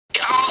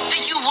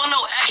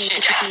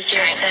You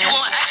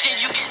want action,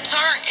 you get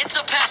turned into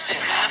passing.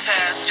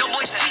 Your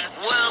boy's teeth,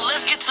 well,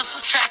 let's get to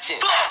subtracting.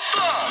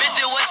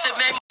 Smith and Wesson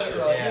made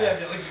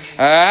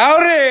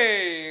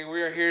Howdy!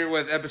 We are here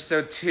with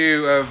episode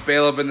 2 of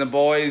Bailiff and the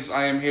Boys.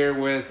 I am here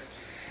with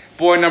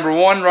boy number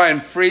 1, Ryan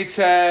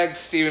Freitag,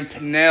 Stephen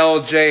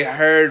Pinnell, Jay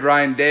Hurd,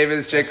 Ryan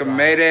Davis, Jacob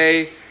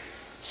Mayday,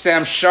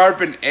 Sam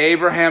Sharp, and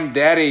Abraham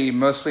Daddy,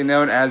 mostly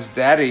known as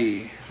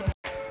Daddy.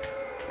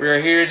 We are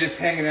here just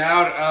hanging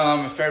out.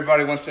 If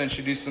everybody wants to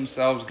introduce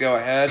themselves, go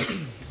ahead.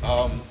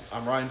 I'm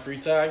Ryan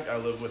Freitag. I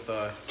live with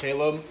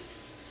Caleb.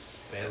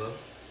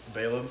 Bailiff.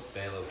 We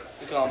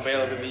call him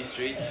Bailiff in these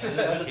streets.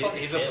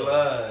 He's a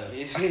blood.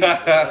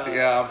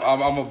 Yeah,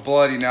 I'm a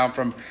bloody now. I'm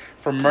from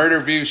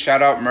Murderview.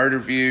 Shout out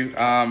Murderview.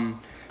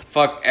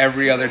 Fuck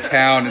every other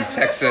town in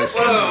Texas.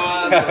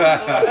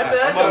 That's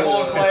a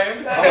bold claim.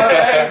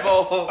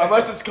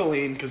 Unless it's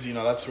Killeen, because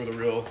that's where the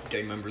real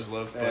gang members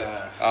live.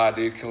 But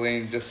Dude,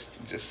 Killeen just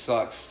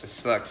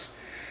sucks.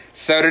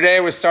 So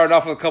today we're starting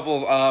off with a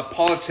couple of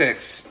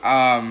politics.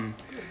 I'm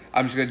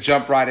just gonna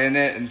jump right in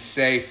it and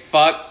say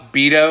fuck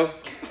Beto.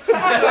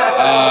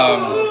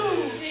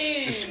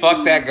 Just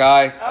fuck that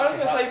guy. I was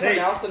gonna say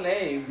pronounce the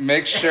name.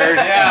 Make sure.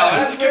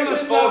 Let's give him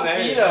his full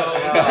name.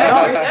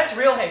 That's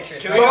real hatred.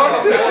 Can we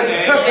get the full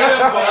name?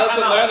 Let's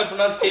learn the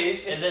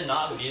pronunciation. Is it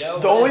not Vito?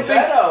 the only thing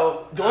that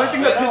Beto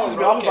pisses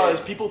me off Roque. about it is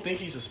people think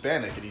he's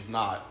Hispanic and he's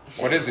not.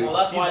 What is he? Well,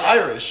 that's He's why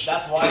Irish.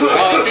 That's why.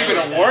 Oh, it's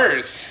even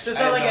worse. So it's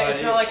not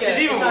like a. It's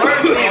even not-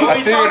 worse.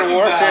 That's even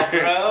worse.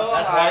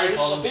 That's why he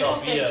called People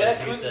himself think Vito.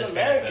 Ted Cruz is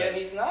American.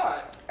 He's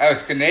not. Oh,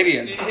 it's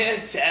Canadian.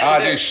 Dude,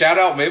 shout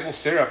out maple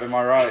syrup. Am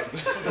I right?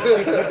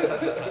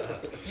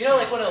 You know,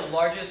 like one of the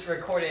largest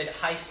recorded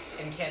heists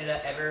in Canada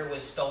ever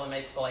was stolen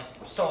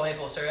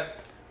maple syrup.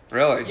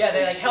 Really? Yeah,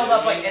 they held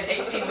up an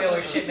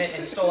 18-wheeler shipment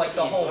and stole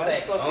the whole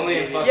thing. Only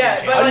in fucking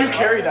Yeah, but How do Canada. you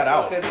carry that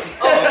out? Only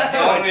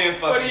in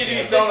fucking What do you do?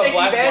 Canada. Sell on the Sticky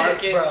black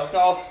bandits, market?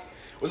 bro.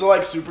 Was it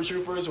like Super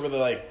Troopers where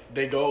they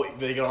get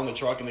on the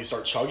truck and they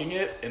start chugging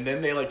it and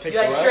then they take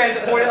You the rest?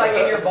 transport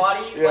it in your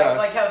body, Yeah.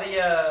 like how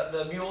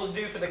the mules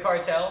do for the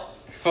cartel.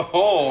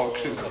 Oh.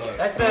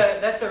 That's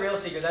the real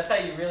secret. That's how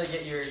you really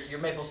get your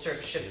maple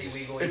syrup shipped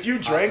illegally. If you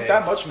drank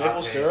that much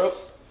maple syrup,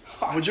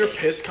 would your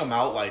piss come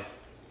out like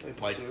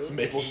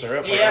maple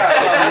syrup? Like Yeah,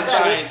 sticky that's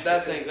and shit?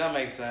 science. That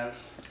makes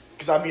sense.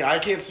 Because I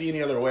can't see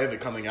any other way of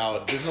it coming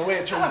out. There's no way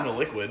it turns into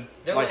liquid,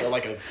 like a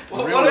real.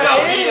 What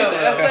about Vito?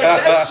 That's like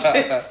that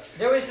shit.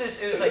 There was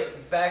this. It was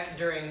back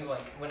during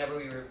whenever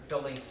we were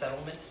building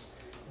settlements.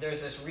 There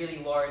was this really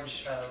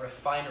large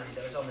refinery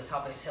that was on the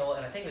top of this hill,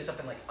 and I think it was up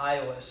in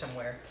Iowa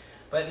somewhere.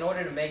 But in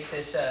order to make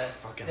this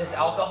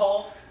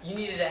alcohol, you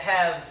needed to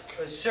have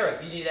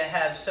syrup. You needed to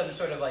have some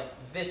sort of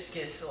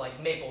viscous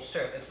maple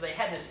syrup. And so they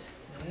had this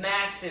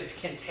massive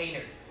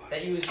container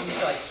that you was used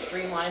to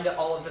streamline to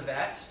all of the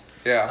vats.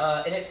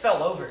 Yeah. And it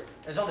fell over.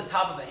 It was on the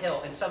top of a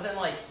hill, and something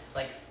like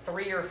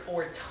 3 or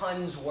 4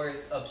 tons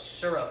worth of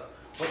syrup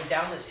went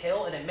down this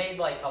hill, and it made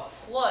a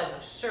flood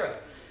of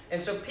syrup.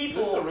 And so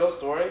people. This is a real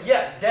story?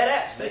 Yeah, dead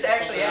ass. This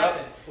actually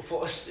happened.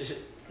 Bullshit.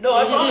 No,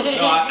 I promise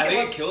you. I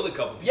think it killed a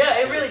couple people. Yeah,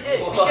 it really did.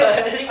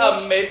 Because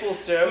people- Maple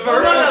syrup.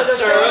 no,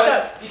 syrup.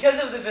 so because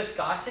of the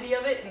viscosity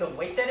of it and the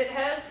weight that it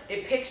has,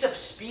 it picks up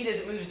speed as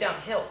it moves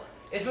downhill.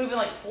 It's moving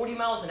 40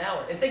 miles an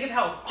hour. And think of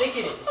how thick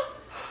it is.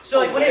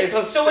 So when it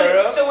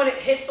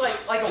hits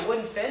a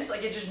wooden fence,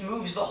 it just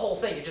moves the whole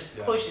thing. It just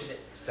pushes it.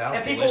 Sounds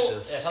and people,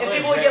 delicious. And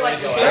people would get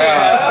syrup.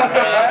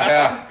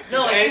 Yeah.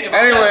 No,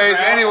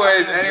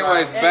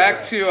 Anyways,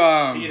 back to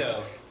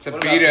Beto.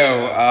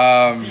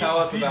 Beto. Tell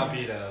us about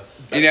Beto.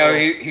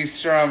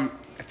 He's from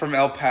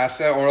El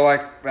Paso,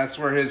 or that's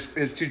where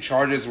his 2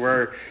 charges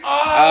were.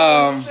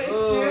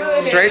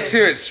 Straight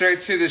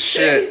to the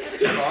shit.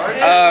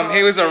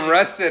 He was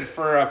arrested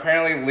for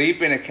apparently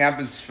leaping a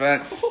campus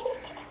fence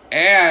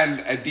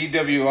and a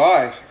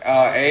DWI.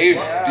 Abe,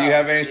 do you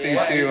have anything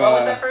what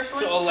was that to first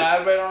one? To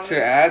elaborate on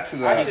to add to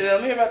that? Actually,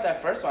 let me hear about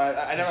that first one.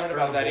 I never heard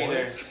about that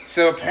either.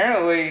 So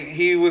apparently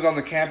he was on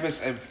the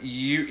campus of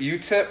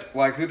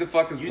UTEP. Who the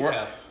fuck is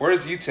UTEP. Where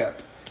is UTEP?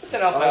 It's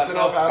in El Paso. It's in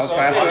El Paso. El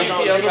Paso?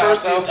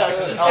 University of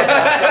Texas, El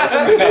Paso. It's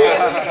in the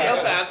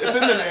name. It's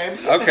in the name.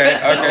 Okay.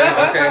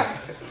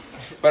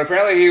 But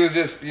apparently he was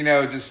just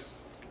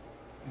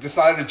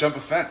decided to jump a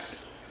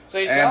fence. So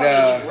you're telling me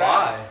he's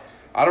right. Why?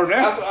 I don't know.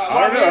 That's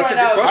That's a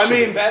good question. I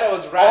mean, Beto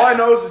was right. All I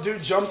know is the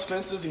dude jumps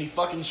fences and he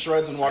fucking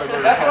shreds in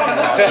Waterbury That's parking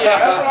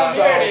what lots.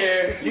 I'm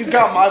here. He's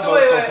got my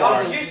vote so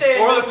far. You say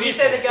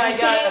the guy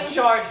got a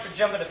charge for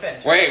jumping a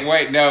fence.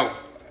 Wait, no.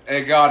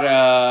 It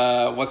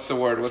got what's the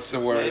word?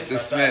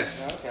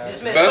 Dismissed. Okay.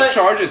 Dismissed. Both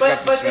charges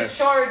got dismissed.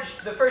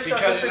 The first charge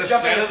Because was he's for a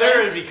jumping a senator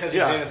or fence. because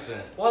he's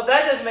innocent? Well,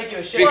 that doesn't make you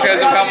a shit. Because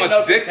of how Well,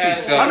 much dick he I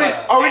sucked. mean,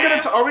 are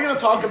we gonna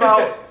talk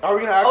about? Are we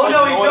gonna act like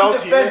no, he no one jumped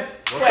else the here?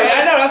 fence. Hey,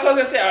 I know, that's what I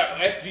was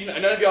gonna say.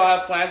 None of y'all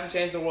have plans to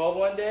change the world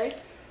one day?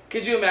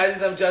 Could you imagine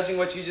them judging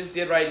what you just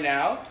did right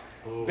now?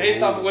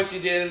 based off of what you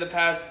did in the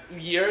past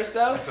year or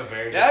so. That's a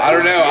very. That'd I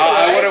don't be know. shit,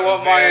 I right? wouldn't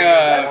want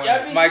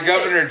That'd be my shit.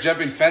 governor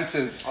jumping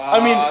fences. I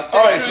mean, Ted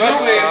all right, Cruz-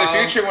 Especially in the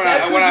future when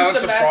Ted I Cruz went used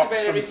to to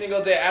masturbate every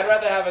single day. I'd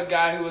rather have a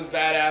guy who was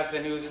badass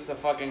than who was just a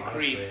fucking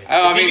creep.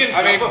 Oh, If he can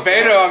jump a Beto.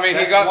 fence, I mean,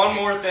 he that's got one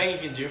more thing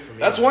he can do for me.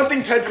 that's one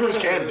thing Ted Cruz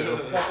can do.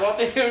 That's what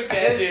they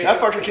understand, dude. That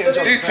fucker can't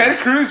jump. Dude, a Ted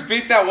fence. Cruz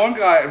beat that one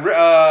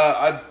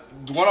guy.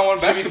 One-on-one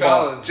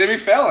basketball. Fallon. Jimmy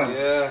Fallon.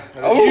 Yeah.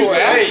 Oh, He was-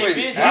 athlete.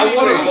 he was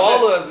Athlete.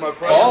 Baller as my Baller.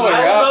 president.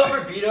 yeah. I would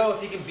vote for Beto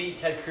if he can beat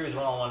Ted Cruz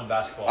one-on-one in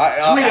basketball. I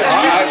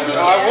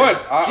would.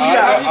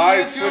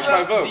 I'd switch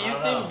my vote. Do you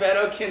think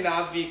Beto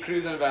cannot beat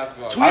Cruz in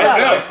basketball? Tweet I at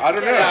don't him. know. I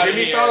don't know. Yeah,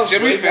 Jimmy yeah. Fallon's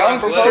Jimmy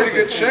Fallon's in Fallon's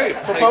pretty good shape.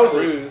 Propose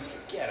it. Cruz.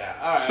 Get out.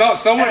 All right.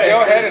 Someone Hey,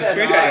 go ahead and Cruz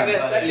tweet has at the him.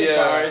 second Yeah.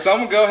 charge.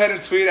 Someone go ahead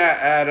and tweet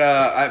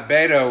at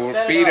Beto or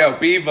Set it Beto, up.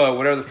 Bevo,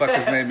 whatever the fuck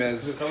his name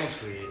is. Someone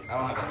tweet. I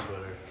don't have a Twitter.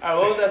 All right,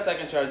 what was that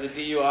second charge? The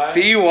DUI?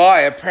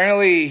 DUI.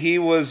 Apparently, he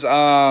was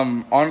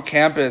on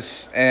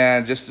campus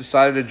and just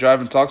decided to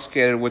drive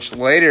intoxicated, which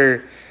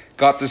later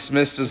got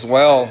dismissed as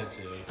well.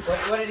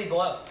 What did he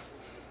blow?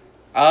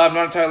 I'm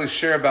not entirely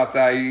sure about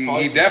that. He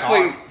Probably some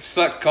definitely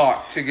sucked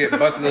cock to get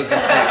both of those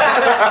dismissed.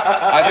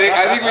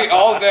 I think we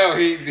all know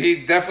he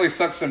definitely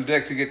sucked some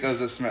dick to get those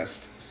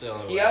dismissed. He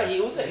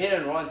was a hit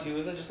and run too. It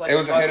wasn't just like It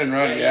was a hit and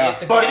run, yeah.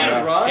 But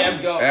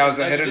Kept going. Yeah, it was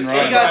a hit and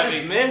run. He got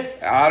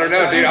dismissed. I don't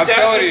know, dude. I'm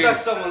telling you.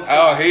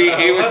 Oh,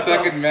 he was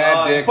sucking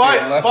mad dick.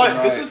 but left and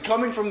right. this is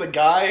coming from the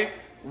guy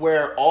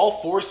where all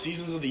 4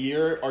 seasons of the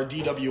year are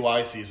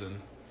DWI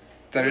season.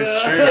 That is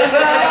true.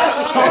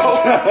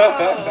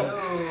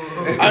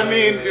 I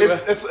mean,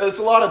 it's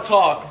a lot of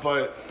talk,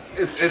 but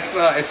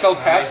It's El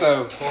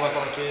Paso.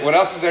 What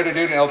else is there to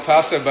do in El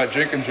Paso but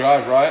drink and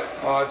drive, right?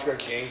 Oh, I just got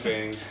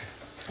gangbanged.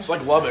 it's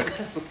like Lubbock.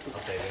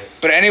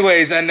 But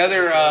anyways,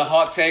 another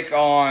hot take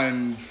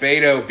on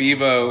Beto,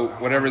 Bevo,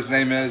 whatever his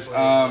name is.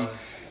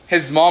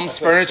 His mom's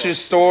furniture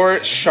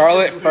store,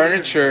 Charlotte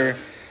Furniture,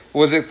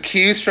 was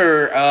accused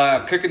for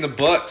cooking the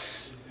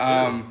books.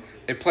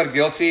 They pled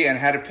guilty and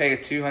had to pay a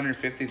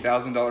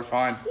 $250,000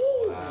 fine.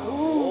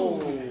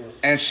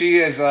 And she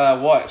is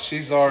what?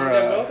 She's our.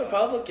 They're both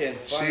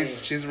Republicans. Funny.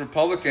 She's a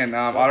Republican.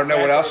 I don't know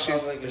what else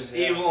she's. There's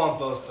evil on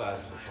both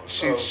sides of the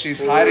front.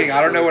 She's hiding.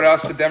 I don't know what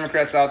else the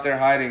Democrats out there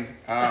hiding.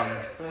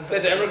 The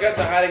Democrats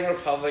are hiding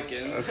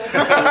Republicans. What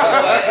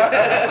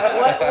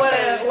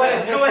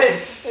a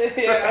twist!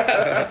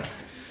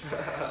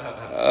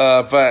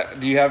 But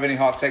do you have any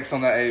hot takes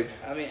on that, Abe?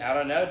 I mean, I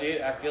don't know,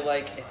 dude. I feel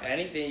like if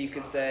anything, you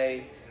could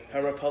say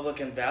her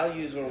Republican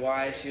values were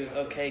why she was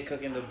okay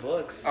cooking the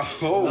books.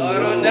 Oh, I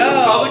don't know.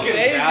 Republican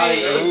Maybe.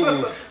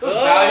 values. Those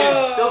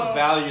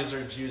values are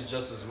used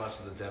just as much as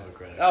the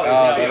Democratic. Oh,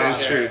 that yeah,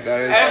 is sure. true.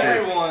 That is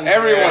Everyone's true.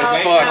 Everyone's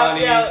there.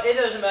 fucked. Now, it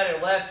doesn't matter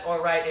left or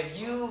right. If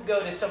you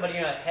go to somebody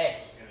and you're like, hey,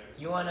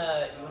 you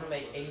wanna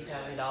make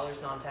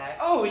 $80,000 non-tax?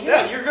 Oh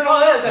yeah, you're gonna Oh,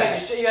 love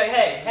that's that. You're like,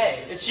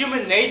 hey, It's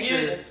human nature.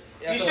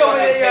 you show me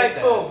that you're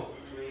like, boom,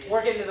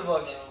 work into the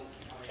books.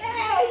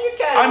 Yeah, you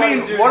kind I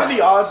of. mean, what are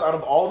the odds out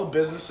of all the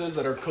businesses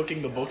that are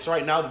cooking the books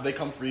right now that they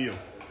come for you?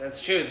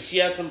 That's true. She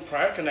has some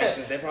prior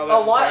connections. They probably A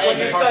have some lot prior when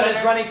your connections. son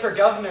is running for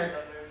governor.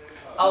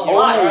 A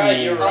lot.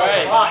 You're A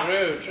right. lot.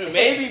 True.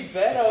 Maybe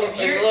Beto If is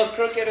you're- a little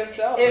crooked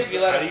himself. If, you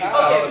let him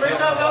okay, first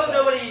off, how has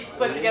nobody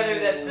put together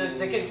that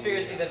the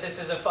conspiracy that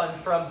this is a fund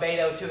from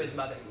Beto to his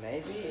mother?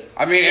 Maybe.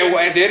 I mean,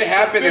 it did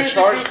happen. The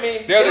charge,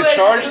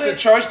 the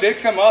charge did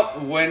come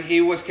up when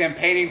he was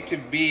campaigning to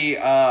be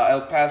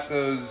El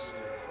Paso's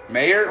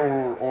mayor,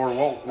 or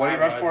what did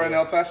he run for in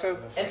El Paso?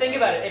 And think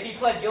about it. If he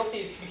pled guilty,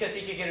 it's because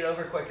he could get it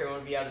over quicker and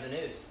would be out of the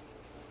news.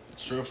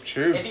 It's true.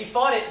 True. If he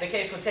fought it, the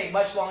case would take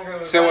much longer. It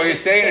would So run what you're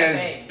against saying his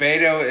is campaign.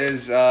 Beto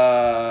is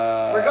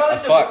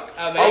Regardless a fuck.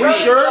 Are we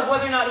regardless sure? of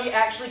whether or not he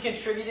actually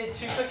contributed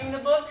to cooking the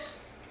books,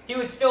 he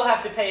would still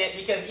have to pay it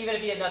because even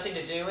if he had nothing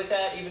to do with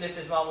that, even if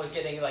his mom was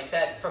getting like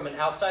that from an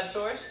outside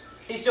source,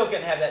 he still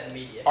couldn't have that in the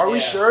media. Are we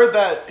sure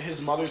that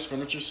his mother's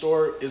furniture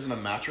store isn't a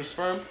mattress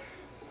firm?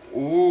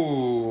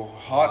 Ooh,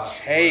 hot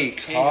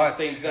take. Hot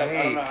Changes things up. I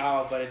don't know take.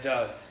 how, but it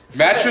does.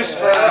 Mattress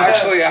firm.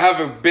 Actually, I have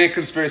a big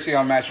conspiracy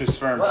on mattress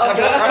firm.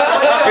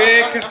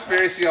 Big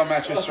conspiracy on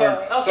mattress firm.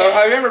 So Okay.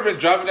 have you ever been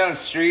driving down the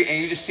street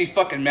and you just see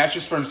fucking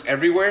mattress firms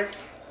everywhere?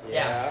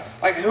 Yeah.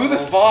 Like who the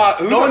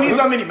fuck? No one needs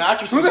that many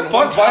mattresses. Who the in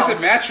one fuck buys town. a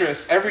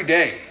mattress every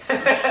day?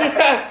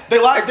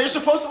 They're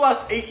supposed to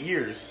last 8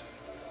 years.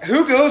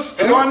 Who goes?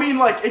 So I mean,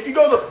 like, if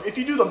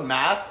you do the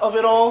math of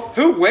it all,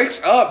 Who wakes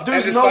up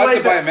there's and no decides way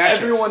to buy a that mattress?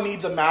 everyone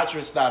needs a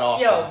mattress that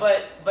often. Yo,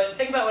 but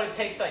think about what it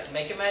takes to like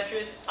make a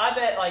mattress. I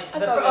bet like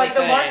That's what I was the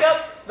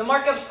saying.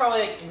 markup's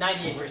probably like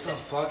 98%.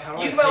 Fuck, how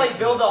do You I can probably take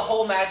build this? a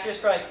whole mattress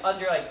for like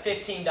under like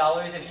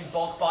 $15 if you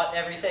bulk bought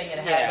everything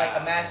and had Yeah.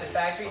 like a massive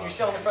factory and you're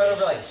selling it for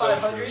over like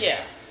 500. Yeah.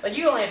 Like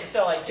you only have to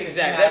sell like 2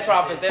 Exactly. Their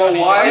profits. mattresses.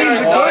 But why- I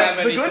mean,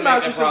 Why- the good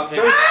mattresses.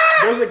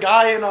 There's a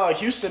guy in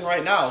Houston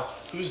right now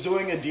who's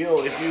doing a deal.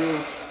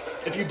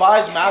 If you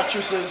buys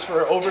mattresses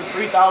for over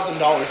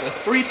 $3,000, a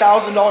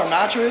 $3,000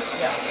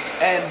 mattress,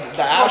 and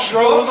the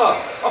Astros.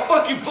 I'll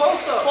fuck you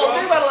both up. Well,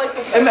 think about it like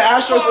this. And the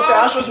Astros, if the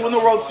Astros win the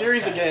World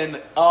Series again, you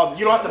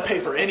don't have to pay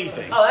for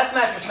anything. Oh, that's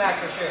Mattress Mac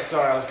for sure.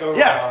 Sorry, I was going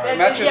Yeah. hard. That's-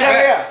 Mattress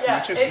Mac. Yeah.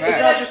 Mattress If, Mac. if,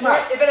 it Mattress has Mac.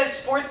 sport, if it has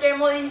sports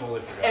gambling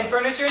Totally forgot. and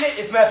furniture in it,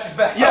 it's Mattress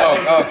Mac. Yeah.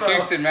 Oh,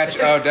 Houston match.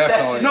 Oh,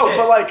 definitely. No,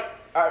 but like,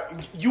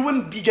 you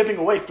wouldn't be giving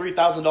away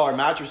 $3,000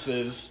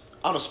 mattresses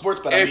on a sports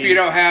bet. If you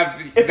don't have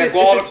if the it- if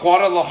it's-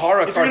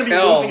 Guadalajara if you're gonna be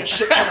cartel losing a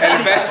shit ton of and money,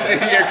 investing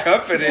in your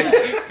company,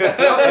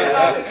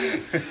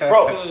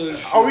 bro,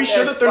 are we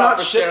sure that they're not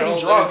proper shipping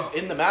shareholders. drugs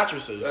in the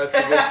mattresses? that's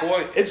a good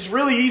point. It's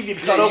really easy to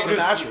cut open a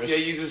mattress.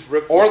 Yeah, you just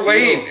rip. Or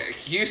lean.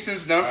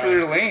 Houston's known for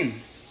their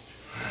lean.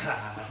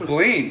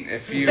 Bleen,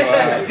 if you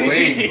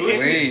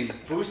lean.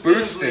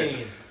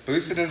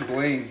 Boosted and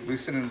bleen.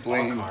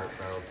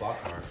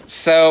 Blockhart.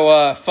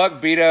 So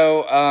fuck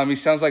Beto. He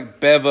sounds like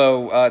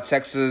Bevo,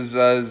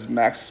 Texas'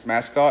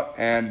 mascot,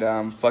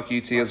 and fuck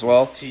UT as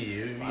well. To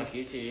you. Fuck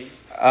you, T.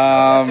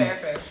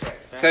 Fair.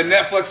 So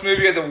Netflix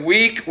movie of the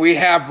week, we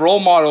have Role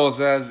Models.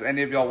 Has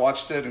any of y'all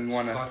watched it and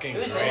wanna? Fucking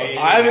Who's great. it?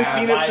 I haven't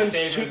seen it My since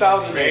favorite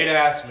 2008. Great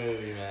ass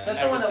movie, Is man.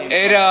 that the one that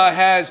It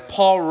has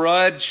Paul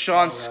Rudd,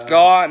 Sean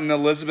Scott, and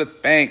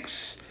Elizabeth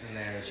Banks. In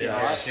there.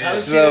 Yeah.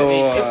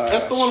 So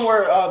That's the one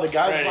where the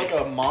guy's like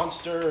a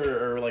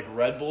monster or like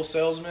Red Bull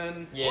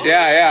salesman. Yeah.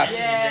 yeah.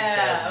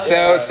 Yeah.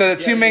 So the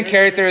two main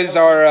characters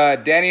are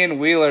Danny and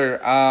Wheeler.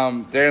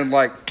 They're in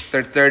like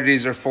their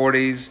 30s or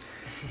 40s,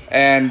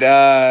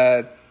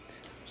 and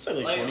Say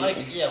late Like,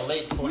 20s.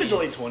 late 20s. Mid to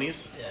late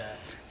 20s. Yeah.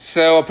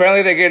 so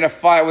apparently they get in a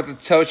fight with a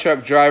tow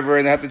truck driver,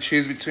 and they have to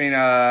choose between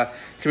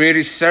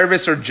community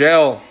service or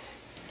jail.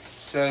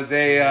 So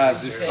they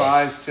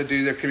decide to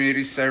do their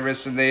community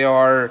service, and they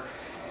are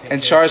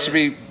in charge to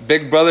be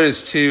big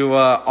brothers to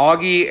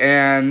Augie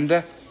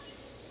and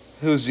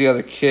who's the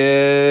other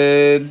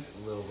kid?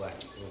 Little black.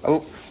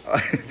 Oh,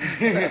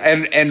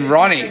 and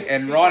Ronnie. Hey,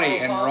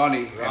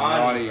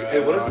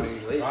 What is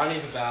this?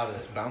 Ronnie's about it.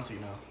 It's bouncy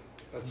now.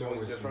 That's the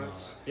only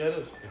difference. Yeah, it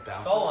is. It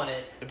bounces. Go on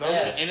it. It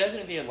bounces. It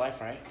doesn't be your life,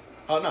 right?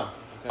 Oh no.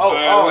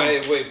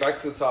 wait, back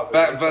to the topic.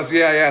 But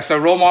yeah. So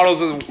Role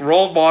Models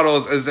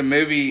is a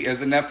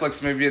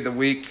Netflix movie of the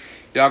week.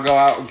 Y'all go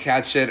out and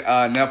catch it.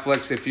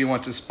 Netflix, if you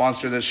want to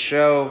sponsor this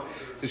show,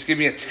 just give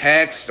me a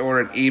text or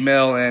an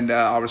email, and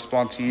I'll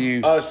respond to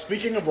you.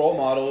 Speaking of role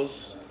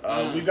models,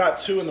 we've got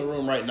two in the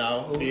room right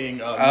now, being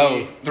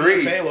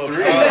three. me and Balo.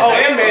 Three.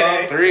 And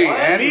Mayday. Three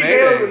and Me, Mayday.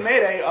 Balo, and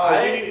Mayday.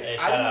 Hey,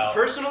 shout out.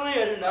 Personally,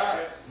 I did not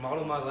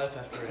model my life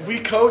after it. We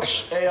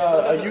coach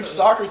a youth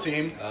soccer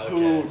team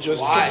who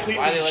just Why?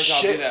 completely Why they let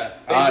y'all do shit.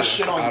 that? They just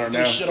shit on. I don't They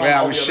know. shit on Yeah,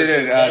 all we the other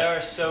shitted, kids. They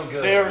are so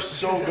good. They are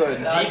so good.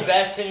 the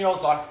best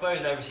 10-year-old soccer players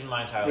I've ever seen in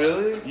my entire life.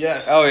 Really?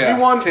 Yes. Oh, yeah.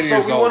 We won. 10 So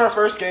years we old. won our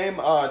first game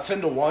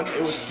 10-1.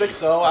 It was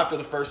 6-0 after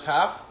the first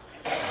half.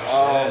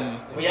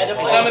 We had to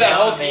play Tell me that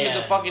whole down, team is a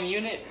man. fucking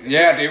unit.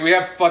 Yeah, dude. We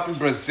have fucking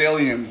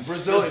Brazilians.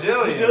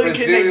 Brazilian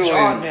kid named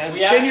John, man. We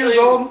 10 years actually-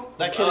 old.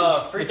 That kid is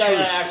the Freetag truth.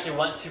 and I actually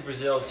went to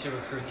Brazil to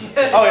recruit these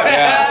kids. Oh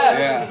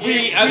yeah.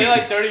 Yeah. Are they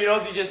like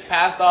 30-year-olds you just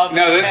passed off?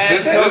 No,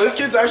 this- No, this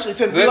kid's actually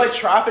 10. We this- like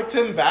trafficked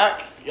him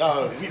back. We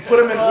put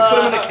him in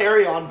a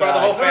carry-on the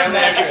whole bag. family.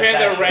 You paid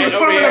their We rent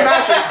put over him in a here.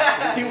 mattress.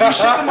 We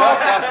shipped him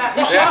off.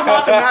 We shipped him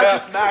off to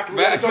Mattress Mac.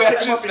 We had to go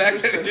pick him up in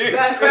Mattress Mac. Houston.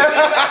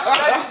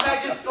 Mattress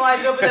Mac just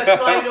slides open that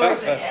sliding door and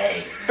says,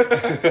 "Hey,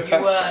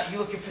 you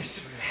looking for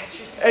some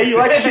mattress?" Hey, you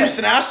like the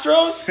Houston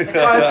Astros?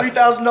 Buy a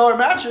 $3,000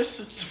 mattress.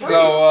 It's free.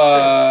 So,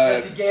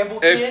 That's a gamble,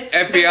 if kid.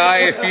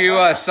 FBI, if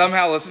you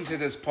somehow listen to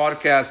this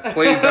podcast,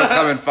 please don't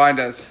come and find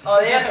us.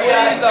 Oh, the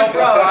FBI is Don't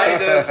bro.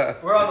 find us.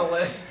 We're on the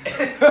list.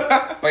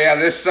 But yeah,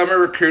 this summer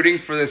recruiting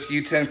for this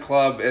U10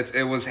 club,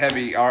 it was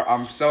heavy.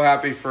 I'm so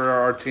happy for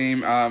our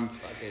team.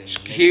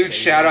 Huge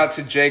shout out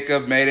to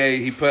Jacob Mayday.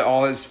 He put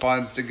all his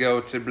funds to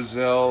go to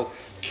Brazil,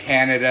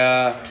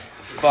 Canada,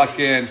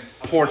 fucking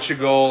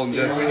Portugal, and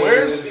just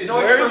Where's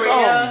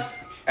Korea.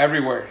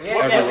 everywhere.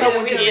 What's that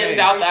one He kid's is name?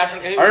 South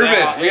Africa.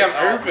 Urban. We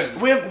have Urban.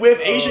 We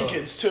have Asian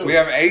kids too. We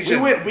have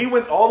Asian. We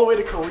went all the way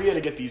to Korea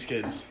to get these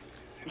kids.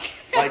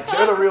 Like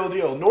they're the real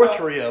deal. North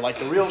Korea, like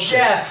the real shit.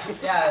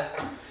 Yeah.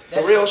 The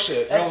real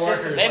shit.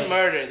 They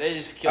murdered. They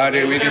just killed. Oh,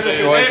 dude, we them.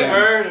 destroyed them.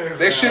 murder.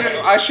 They should.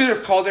 I should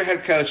have called their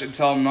head coach and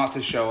tell him not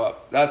to show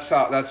up. That's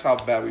how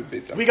bad we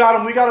beat them. We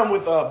got them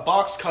with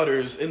box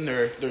cutters in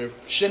their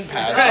shin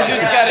pads. Right, you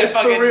just gotta It's the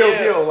fucking real do it.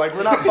 deal. Like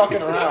we're not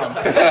fucking around.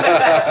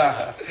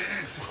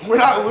 We're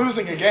not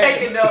losing a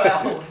Taking game. no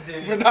L's,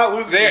 dude. We're not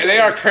losing. a They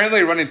game. are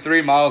currently running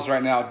 3 miles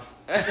right now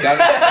down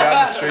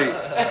the street.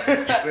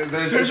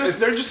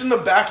 They're just in the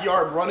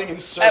backyard running in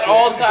circles At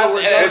all until times,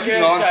 we're and done. It's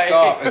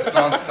nonstop. It's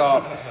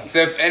nonstop. So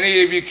if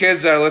any of you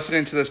kids that are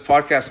listening to this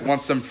podcast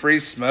want some free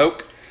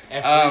smoke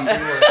And free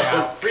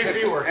pre-workout. Free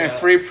pre-workout. and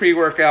free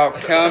pre-workout,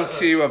 come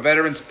to a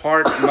Veterans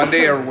Park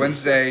Monday or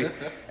Wednesday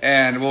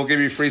and we'll give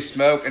you free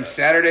smoke. And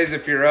Saturdays,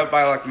 if you're up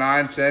by like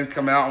 9, 10,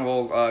 come out and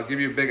we'll give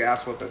you a big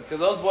ass whooping. Because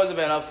those boys have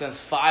been up since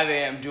 5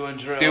 a.m. doing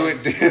drills. Doing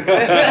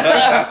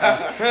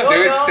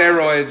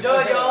steroids.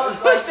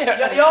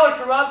 Y'all are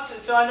corrupt,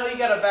 so I know you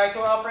got a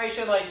backdoor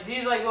operation. Like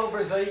these like little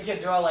Brazilian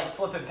kids are all like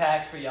flipping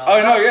packs for y'all.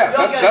 Oh no, yeah,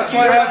 that's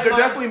why I have. They're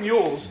definitely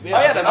mules.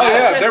 Yeah. Oh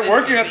yeah, They're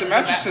working at the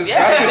mattresses.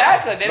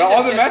 Exactly.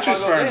 All the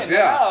mattress firms.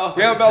 Yeah,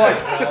 we have about like.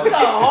 It's a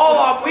whole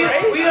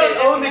operation. We don't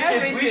own the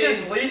kids. We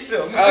just lease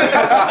them.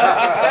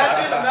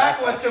 Mattress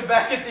Mac wants them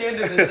back at the end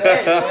of the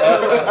day.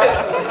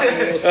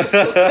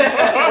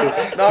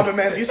 No, but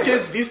man, these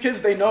kids,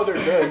 they know they're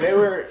good. They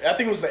were, I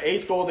think it was the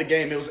 8th goal of the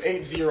game. It was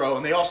 8-0,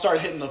 and they all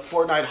started hitting the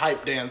Fortnite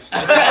hype dance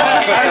as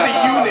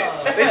a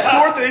unit. They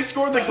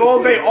scored the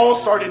goal. They all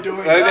started doing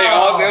it.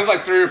 There was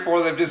like 3 or 4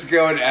 of them just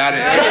going at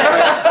it.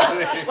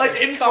 Like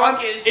in front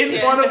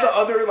of the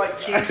other like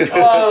team's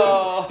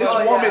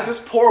coaches. This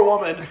poor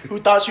woman who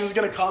thought she was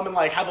gonna come and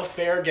like have a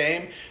fair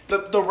game.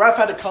 The ref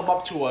had to come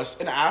up to us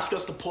and ask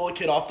us to pull a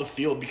kid off the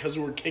field because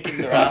we were kicking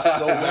their ass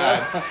so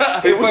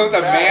bad. So we played with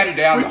a man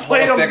down the whole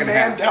second half. We played a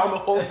man down the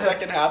whole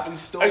second half and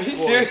still scored.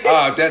 Serious?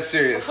 Oh, dead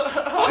serious.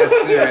 Dead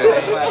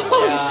serious.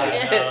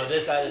 No,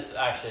 this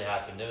actually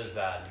happened. It was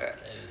bad.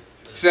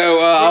 So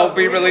I'll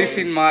be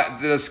releasing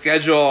the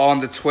schedule on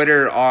the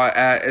Twitter.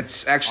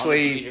 It's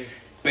actually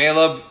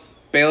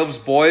Baleb's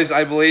Boys,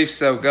 I believe.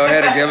 So go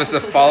ahead and give us a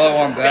follow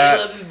on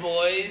that. Baleb's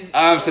Boys.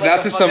 So now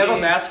to some. You have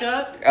a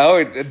mascot?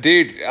 Oh,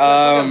 dude.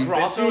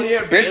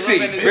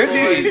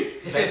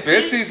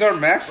 Bitsy's our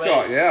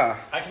mascot. Wait. Yeah.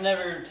 I can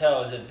never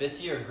tell. Is it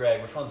Bitsy or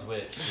Greg? Which one's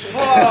which?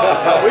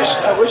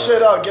 I wish they'd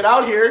get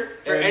out here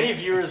For any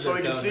viewers so that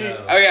we can don't see.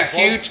 know. Oh yeah,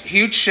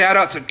 huge shout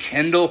out to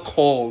Kendall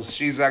Coles.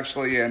 She's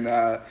actually in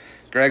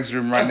Greg's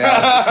room right now.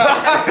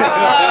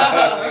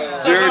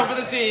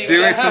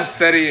 doing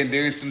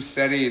some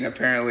studying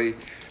apparently.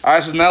 All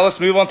right, so now let's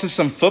move on to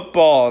some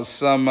football,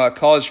 some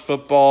college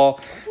football.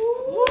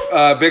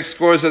 Big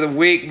scores of the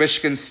week: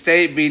 Michigan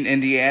State beating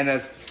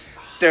Indiana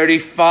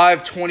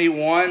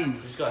 35-21.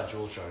 Who's got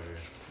dual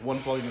chargers? One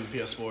plugged in the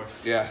PS4.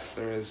 Yeah,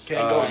 there is.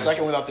 Can't go a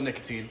second without the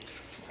nicotine.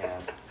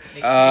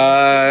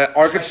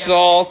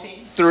 Arkansas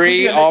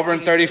 3, Auburn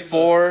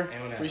 34.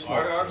 Free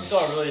smoke.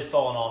 Arkansas really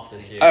fallen off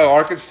this year. Oh,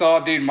 Arkansas,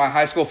 dude, my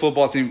high school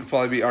football team could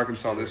probably beat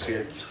Arkansas this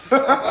year.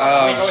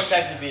 North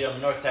Texas beat them.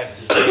 North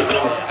Texas.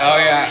 Oh,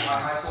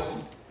 yeah.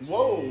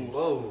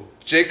 Whoa.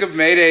 Jacob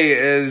Mayday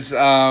is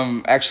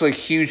actually a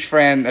huge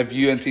fan of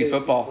UNT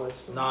football.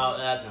 No,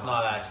 that's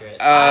not accurate.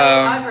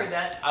 I've heard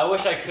that. I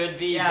wish I could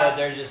be, but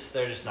they're just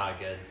not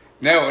good.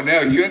 No,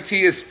 UNT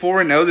is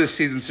 4-0 this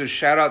season, so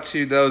shout out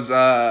to those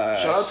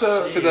Shout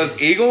out to those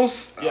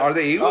Eagles. Yeah. Are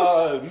they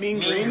Eagles?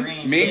 Mean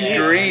Green.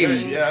 Mean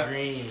Green. Yeah.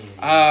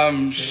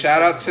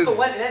 Shout out to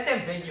What? That's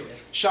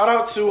ambiguous. Shout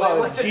out to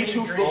what's a D2 Mean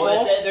Green? football.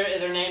 Well,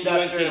 they're named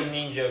after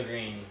Mean Joe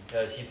Green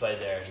because he played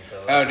there.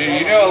 So, Oh,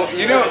 dude, you know,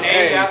 Named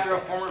hey, after a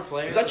former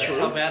player. Is that That's true?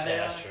 How bad they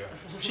yeah, are. that's true.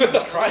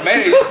 Jesus Christ.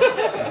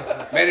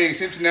 Mayday, you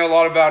seem to know a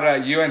lot about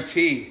UNT.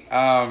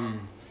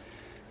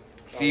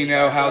 Do you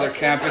know how their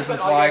campus is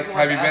like?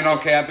 Have you been on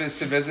campus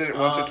to visit it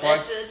once or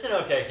twice? It's an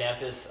okay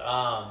campus.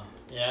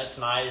 It's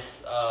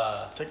nice.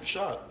 Take the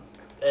shot.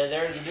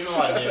 They're doing a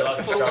lot of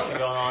construction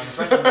going on. It's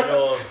right in the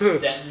middle of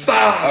Denton.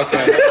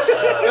 Okay.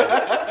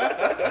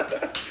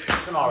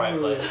 It's an alright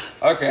place.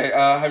 Okay.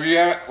 Have you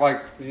ever,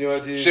 like,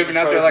 shipping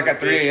out there like at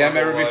 3 a.m.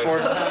 ever before?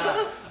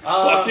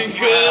 Fucking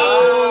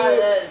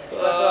good.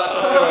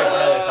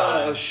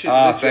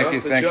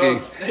 Thank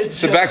you.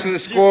 So back to the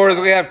scores.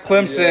 We have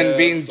Clemson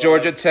beating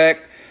Georgia Tech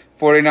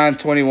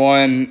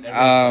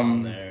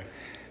 49-21.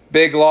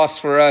 Big loss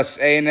for us.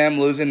 A&M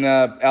losing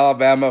to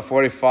Alabama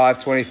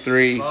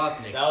 45-23.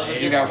 Fuck Nick That was a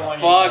Saban.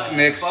 Fuck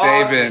Nick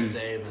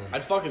Saban.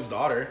 I'd fuck his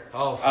daughter.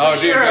 Oh,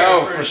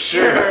 For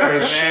sure.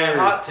 Man,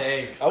 hot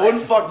takes. I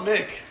wouldn't fuck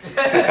Nick.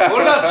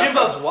 What about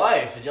Jimbo's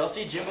wife? Did y'all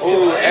see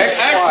Jimbo's Ooh, wife?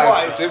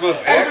 ex-wife.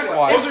 Jimbo's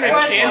ex-wife. Was her name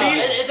Candy?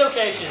 It's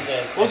okay she's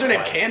dead. What was her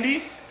name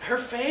Candy? Her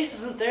face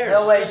isn't there.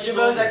 No way, She's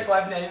Jimbo's older.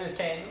 ex-wife name is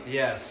Candy.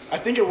 Yes. I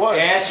think it was.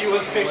 And she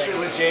was pictured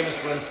with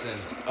Jameis Winston.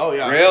 Oh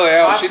yeah. Really?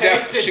 Oh, Hot she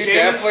takes to she Jameis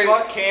definitely.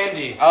 fuck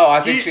Candy. Oh, I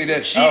think she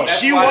did. She why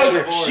was.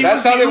 they're bored. She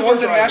That's was how they the won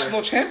the Uber driver.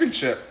 national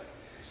championship.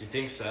 You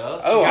think so?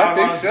 Oh, I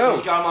think so.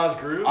 He's got him on his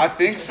groove? I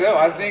think so.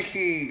 I think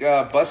he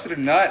busted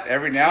a nut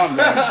every now and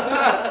then.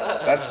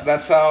 That's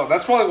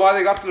probably why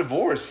they got the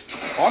divorce.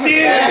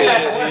 Honestly,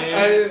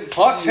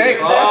 hot take.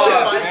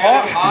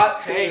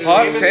 Hot take.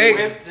 Hot Jameis take.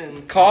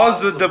 Winston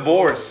Caused the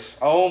divorce.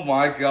 Oh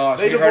my gosh!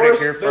 They you heard it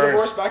divorced. here They first.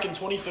 divorced back in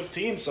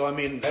 2015. So I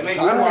mean, That the makes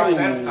perfect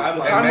sense. timeline.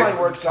 The It timeline makes-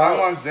 works the out.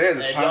 timeline's there.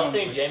 The Do y'all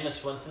think timeline's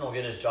Jameis Winston will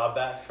get his job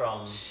back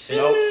from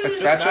Nope.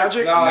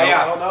 Fitzpatrick? No, No,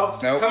 yeah. I don't know.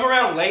 Nope. Come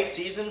around late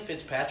season,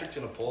 Fitzpatrick's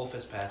gonna pull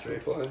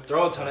Fitzpatrick,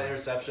 throw a ton of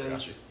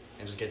interceptions,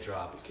 and just get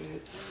dropped.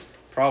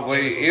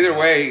 Probably. Either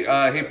way,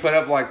 he put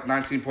up like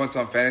 19 points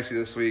on fantasy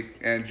this week,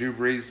 and Drew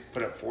Brees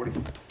put up 40.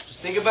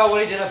 Just think about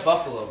what he did at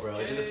Buffalo, bro.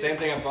 He did the same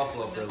thing at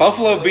Buffalo for a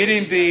Buffalo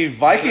beating the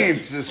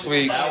Vikings this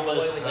week. That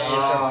was a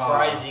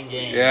surprising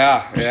game.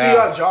 Yeah, You see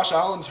yeah. Josh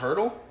Allen's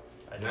hurdle?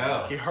 I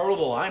No. He hurdled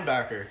a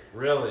linebacker.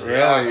 Really?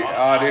 Really?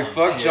 Oh, dude,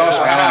 fuck Josh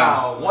Allen.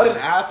 Wow. What an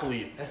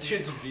athlete. That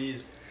dude's a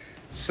beast.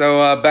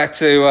 So back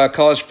to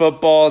college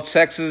football.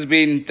 Texas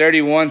beating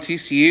 31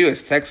 TCU.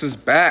 Is Texas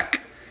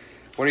back?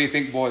 What do you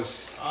think,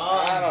 boys?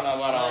 I don't know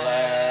about all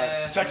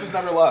that. Texas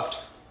never left.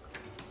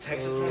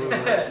 Texas.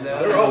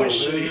 They're always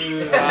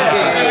shitty.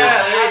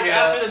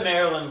 After the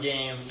Maryland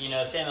game,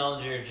 Sam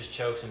Ehlinger just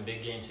chokes in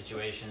big game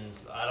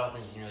situations. I don't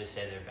think you can really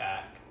say they're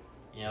back.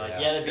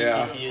 They beat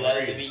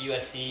TCU, they beat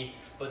USC,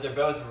 but they're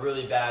both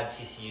really bad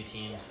TCU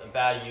teams, a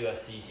bad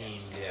USC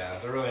team. Yeah,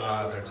 they're really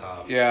not at their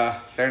top. Yeah.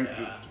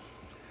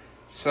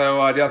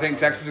 So do y'all think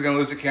Texas is going to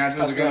lose to Kansas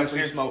That's again gonna this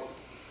year? smoke.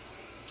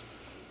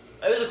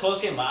 It was a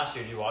close game last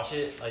year. Did you watch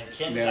it? Like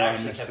Kansas No, I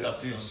actually missed kept it. up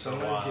to them for a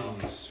while.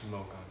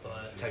 smoke on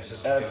But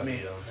Texas. That's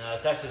me. no,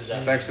 Texas.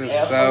 Texas.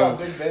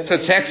 Yeah, So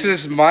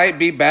Texas might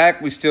be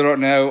back. We still don't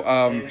know.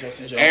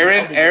 Justin Jones.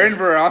 Aaron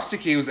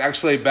Verostiki was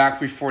actually back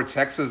before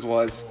Texas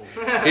was.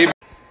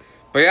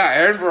 But yeah,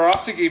 Aaron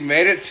Verostiki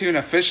made it to an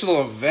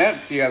official event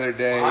the other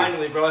day.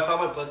 Finally, bro. I thought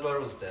my blood brother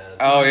was dead.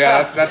 Oh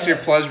yeah, that's your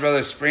Pledge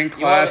Brothers spring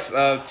class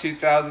of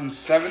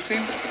 2017.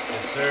 Yes,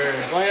 sir.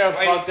 Want to hear a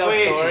fucked up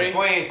story?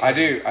 2018.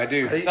 I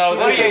do.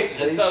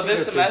 So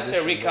this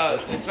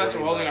semester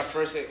we're holding our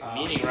first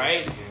meeting,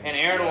 right? And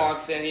Aaron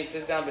walks in, he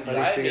sits down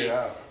beside me,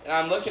 and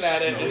I'm looking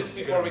at him. And this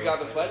is before we got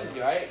the pledges,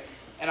 right?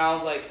 And I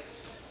was like,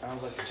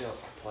 Joe,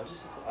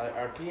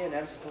 are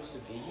P&M supposed to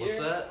be here? What's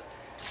that?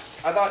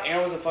 I thought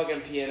Aaron was a fucking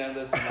P&M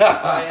this semester.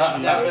 I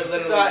never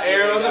literally thought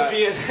Aaron was a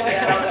P&M. P&M.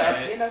 Yeah, and I was like,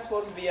 are P&M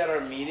supposed to be at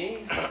our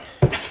meetings?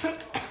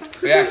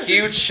 Yeah,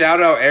 huge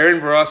shout out. Aaron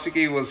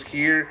Verostiki was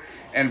here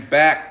and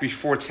back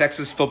before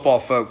Texas football,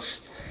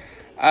 folks.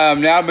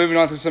 Now moving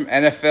on to some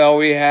NFL.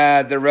 We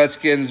had the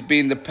Redskins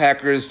beating the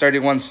Packers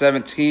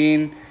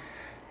 31-17.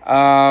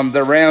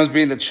 The Rams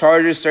beating the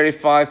Chargers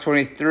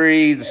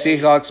 35-23. The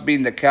Seahawks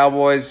beating the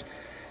Cowboys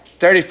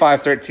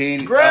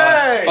 35-13.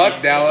 Greg!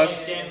 Fuck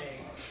Dallas.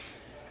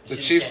 The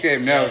Chiefs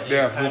game, no.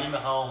 Patty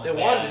Mahomes. They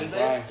won, didn't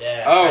they?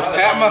 Yeah. Oh,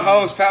 Pat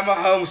Mahomes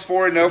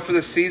 4-0 for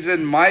the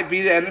season. Might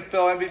be the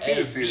NFL MVP Hey,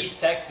 this year. Beast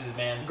Texas,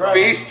 man. Greg.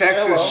 Beast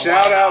Texas. Hello.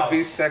 Shout out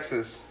Beast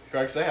Texas.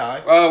 Greg, say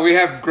hi. Oh, we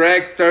have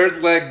Greg,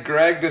 third leg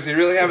Greg. Does he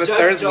really have a Just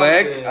third jumped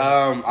leg? in.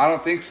 I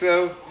don't think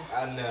so.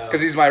 I know. Because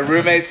he's my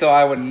roommate, so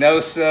I would know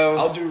so.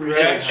 I'll do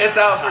research. It's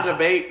out for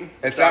debate.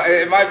 It's out,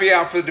 it might be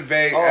out for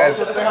debate. Oh,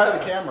 also say hi to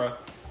the camera.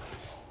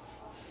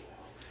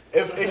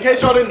 In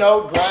case y'all didn't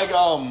know, Greg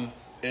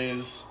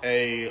is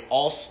a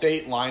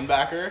all-state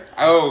linebacker.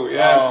 Oh,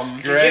 yes.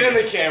 Get in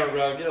Greg. the camera,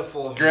 bro. Get a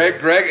full view.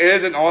 Greg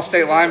is an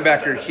all-state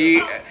linebacker.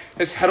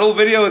 His huddle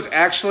video is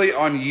actually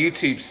on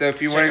YouTube, so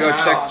if you want to go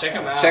Check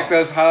him out. check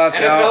those highlights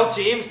NFL out.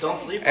 teams, don't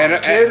sleep And,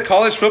 on and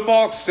college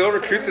football, still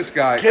recruit this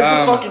guy. Kid's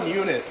a fucking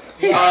unit.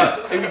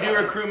 If you do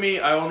recruit me,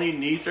 I will need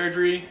knee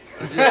surgery.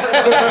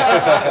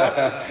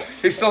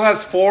 He still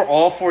has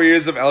all 4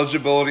 years of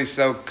eligibility,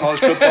 so college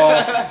football,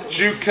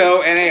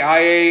 JUCO,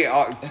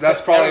 NAIA,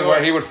 that's probably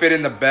where he would fit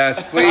in the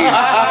best. Please.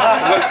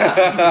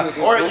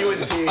 Or at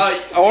UNT.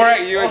 Or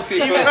at UNT.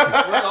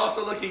 We're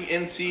also looking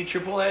NC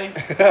AAA.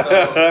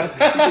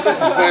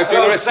 So if you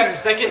want to see...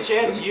 Second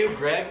chance you,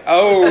 Greg.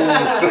 Oh,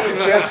 second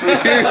chance you.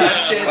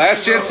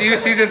 Last chance you,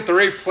 season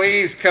 3.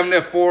 Please come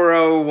to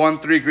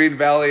 4013 Green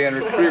Valley and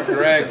recruit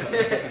Greg.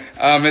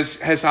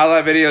 His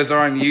highlight videos are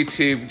on YouTube.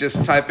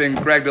 Just type in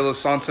Greg De Los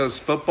Santos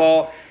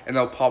football and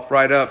they'll pop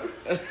right up.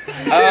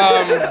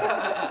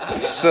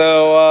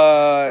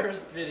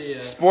 First video.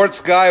 Sports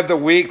guy of the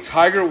week,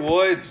 Tiger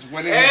Woods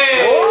winning.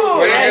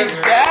 He's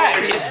back.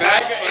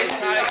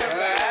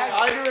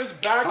 Tiger is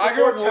back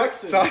before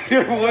Texas.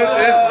 Tiger Woods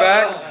is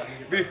back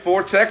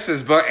before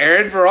Texas, but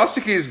Aaron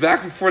Verostiki is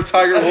back before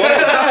Tiger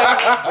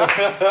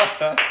Woods.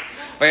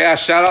 But yeah,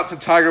 shout out to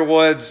Tiger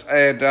Woods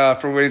and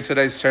for winning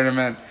today's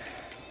tournament.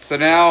 So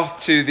now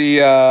to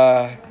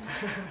the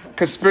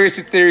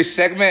conspiracy theory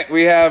segment.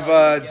 We have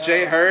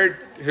Jay Hurd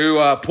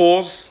who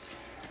pulls.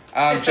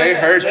 Jay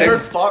Hurd, Jay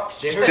Hurd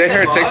fucks. Jay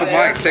Hurd, take the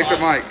mic. Take the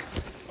mic.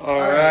 All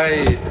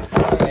right.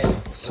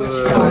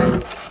 So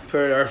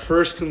for our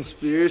first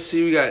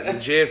conspiracy, we got the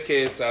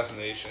JFK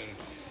assassination.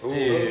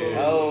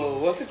 Oh,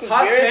 what's the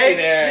Hot conspiracy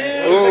takes,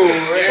 there? dude. Ooh,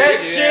 That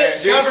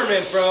shit,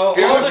 government, bro.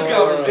 Give All us- the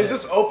government. Is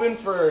this open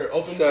for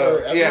So,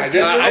 yeah,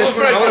 everyone's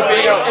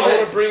I want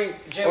to bring.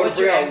 Jay, what's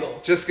your angle?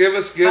 Just give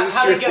us How your did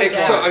it go take.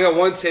 down? So I got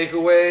one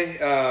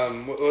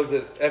takeaway. What was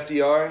it?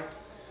 FDR.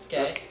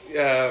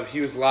 Okay. He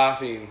was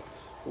laughing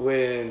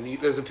when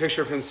there's a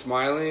picture of him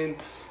smiling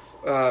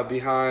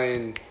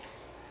behind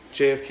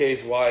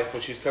JFK's wife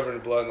when she's covered in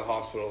blood in the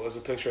hospital. There's a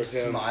picture of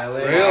him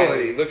Smiling?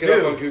 Really? Look it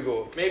up on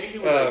Google. Maybe he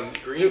was like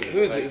screaming. Who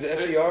is it? Is it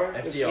FDR?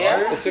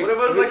 Yeah. It took, What if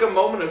it was like a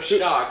moment of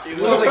shock? It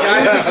was the like,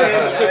 guy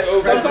who took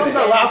over? Sometimes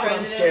I laugh when I'm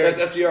That's scared.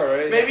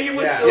 FDR, right? maybe he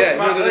was Yeah. still Yeah,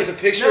 smiling. no, there's a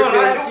picture No, of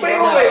not him.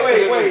 FDR.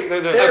 Wait.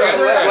 No, no, Okay,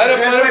 no. let him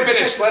President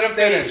finish. Let him of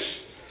the state. finish.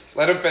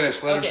 Let him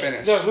finish. Let him Okay.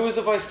 finish. No, who was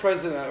the vice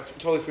president? I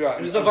totally forgot.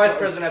 He was the vice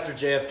president after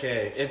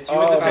JFK. He went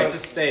to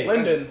Texas State.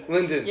 Lyndon.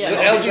 Lyndon. Yeah,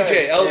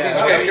 LBJ. Yeah.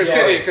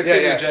 Okay,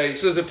 continue, Yeah, yeah. Jay.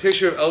 So there's a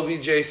picture of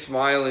LBJ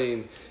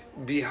smiling,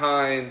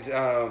 behind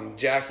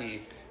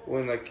Jackie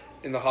when like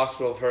in the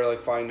hospital of her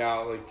like finding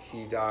out like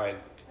he died.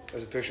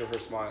 There's a picture of her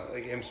smiling,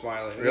 like him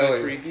smiling. Isn't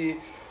that creepy?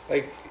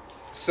 Like.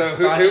 So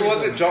who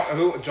was it? John.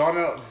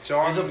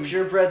 He's a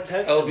purebred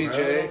Texan.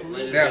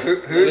 LBJ. Yeah.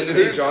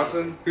 Who's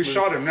Johnson? Who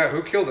shot him? No.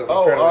 Who killed him?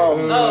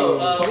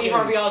 Lee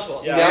Harvey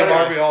Oswald. Yeah, Lee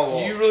Harvey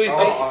Oswald. You really think?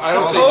 I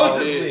don't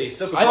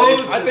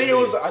Supposedly.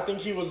 I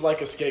think he was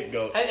like a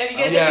scapegoat. Have you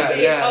guys ever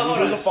seen?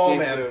 He was a fall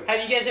man.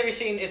 Have you guys ever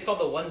seen? It's called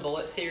the one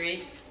bullet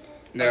theory.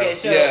 No. Okay,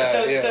 so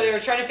they were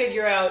trying to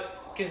figure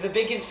out because the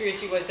big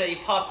conspiracy was that he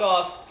popped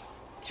off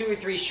 2 or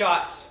 3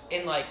 shots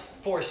in like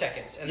 4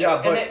 seconds. And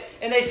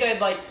they said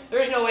like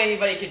there's no way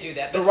anybody could do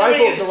that. But the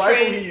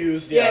rifle he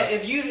used. Yeah.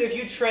 If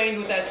you trained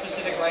with that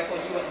specific rifle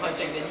and you went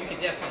hunting, then you could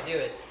definitely do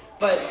it.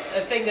 But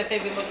a thing that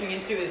they've been looking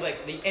into is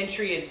like the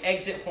entry and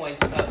exit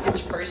points of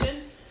each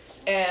person,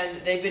 and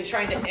they've been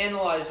trying to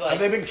analyze like. Have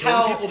they been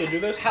killing people to do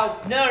this? No.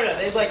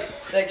 They like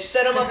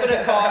set them up in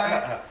a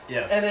car.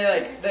 Yes. And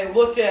they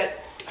looked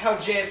at how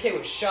JFK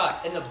was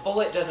shot, and the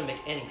bullet doesn't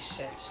make any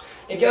sense.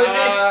 It goes in.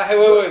 Hey,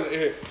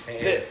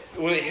 wait.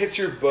 When it hits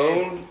your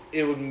bone,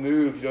 it would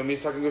move. You know what I mean?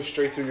 It's not gonna go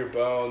straight through your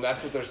bone.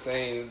 That's what they're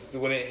saying. It's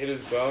when it hit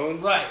his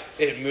bones, right?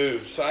 It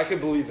moved. So I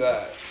could believe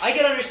that. I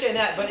can understand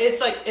that, but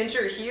it's like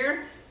enter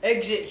here,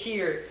 exit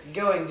here,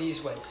 going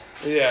these ways.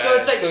 Yeah. So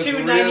it's like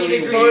 290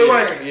 degrees. So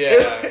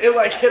it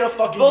like hit a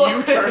fucking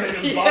U-turn in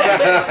his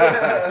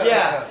body.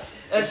 Yeah.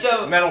 And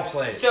so metal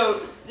plate.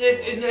 So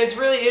it's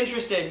really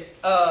interesting.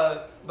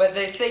 But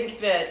they think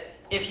that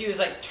if he was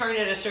like turned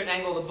at a certain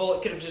angle, the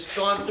bullet could have just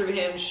gone through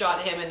him,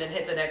 shot him, and then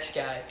hit the next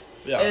guy.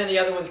 Yeah. And then the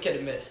other ones could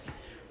have missed.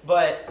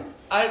 But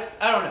I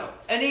don't know.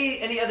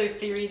 Any other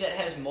theory that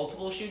has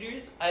multiple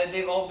shooters?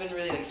 They've all been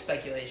really like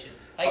speculations.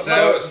 Like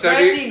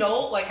Grassy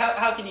Knoll, like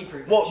how can you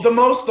prove? Well, the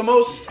most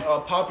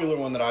popular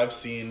one that I've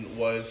seen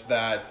was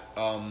that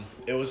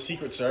it was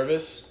Secret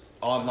Service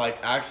on like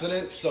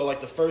accident. So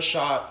like the first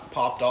shot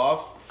popped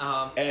off,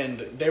 and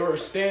they were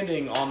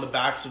standing on the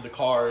backs of the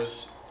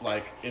cars,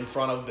 like in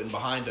front of and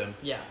behind him.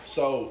 Yeah.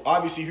 So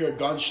obviously you hear a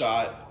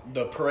gunshot.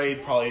 The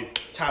parade probably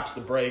taps the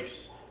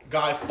brakes.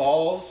 Guy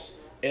falls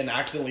and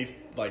accidentally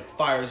like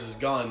fires his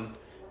gun,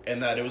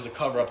 and that it was a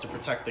cover up to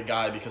protect the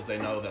guy because they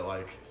know that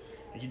like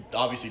he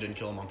obviously didn't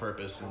kill him on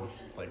purpose and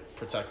like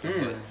protect him.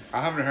 But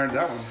I haven't heard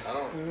that one. I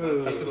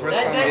don't. That's the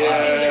first time.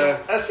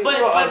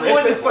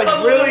 It's like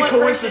really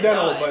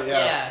coincidental, but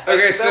yeah.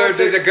 Okay, so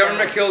did the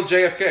government kill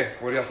JFK?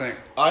 What do y'all think?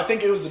 I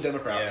think it was the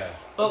Democrats. Yeah.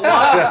 But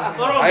why?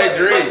 I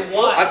agree.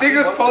 I think it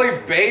was probably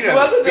Beto. It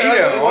was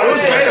Beto.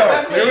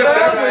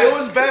 It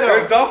was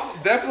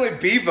definitely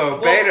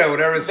Bevo, Beto,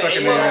 whatever his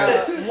fucking name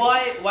is.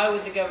 Why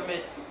would the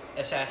government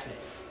assassinate?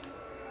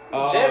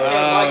 JFK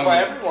was liked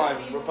by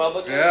everyone.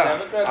 Republicans,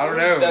 Democrats. I don't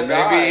know.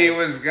 Maybe he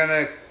was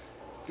gonna,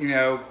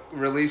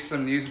 release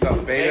some news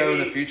about Beto in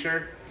the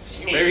future.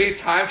 Maybe he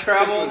time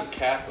traveled,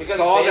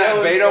 saw that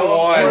Beto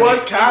won. He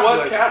was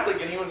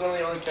Catholic, and he was one of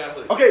the only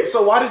Catholics. Okay,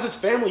 so why does his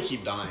family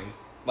keep dying?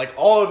 Like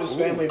all of his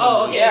family members.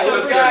 Oh, okay. So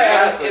this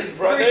guy, his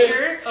brother, for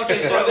sure. Okay,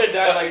 his brother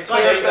died like 2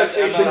 days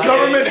after. The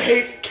government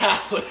hates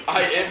Catholics.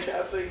 I am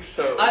Catholic,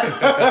 so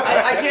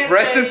I can't.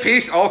 Rest in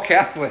peace, all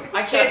Catholics.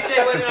 I can't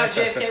say whether or not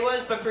JFK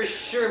was, but for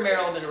sure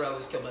Marilyn Monroe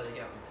was killed by the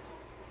government.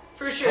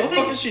 For sure. How the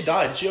fuck did she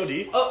die?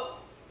 GOD?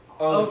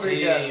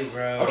 Overdose,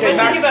 bro. Okay,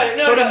 think about it.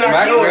 So did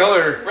Mac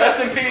Miller. rest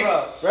in peace.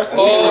 Rest in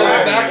peace.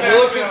 Mac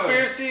Miller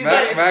conspiracy.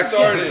 Mac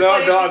started.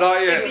 Not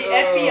yet. If the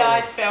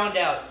FBI found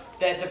out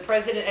that the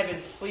president had been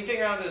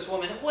sleeping around with this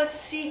woman, what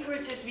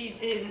secrets has he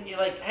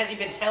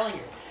been telling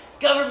her?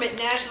 Government,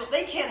 national,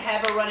 they can't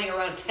have her running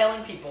around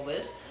telling people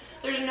this.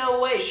 There's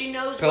no way. She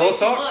knows way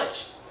too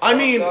much. I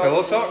mean,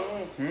 Pillow talk.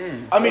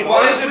 I mean,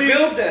 why honestly, isn't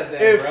Bill dead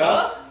then,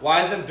 bro?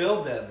 Why isn't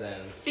Bill dead then?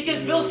 Because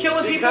Bill's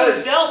killing people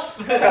himself.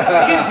 Because Bill's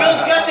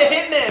got the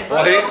hitman, bro.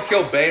 Well, he needs to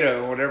kill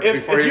Beto or whatever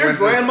before he wins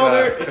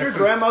if your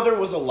grandmother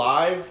was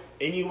alive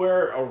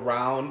anywhere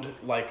around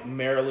like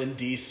Maryland,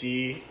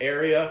 D.C.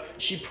 area,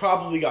 she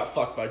probably got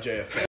fucked by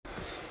JFK.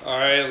 All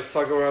right, let's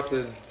talk about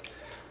the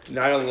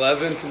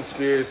 9/11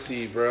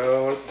 conspiracy,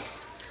 bro.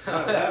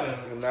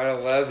 9/11.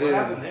 9/11. What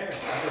happened there? I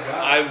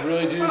forgot. I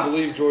really do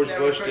believe George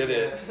Bush did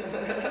it.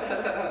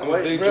 I'm a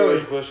big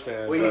George Bush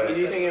fan. Wait, do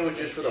you think it was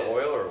just for the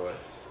oil or what?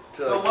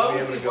 But what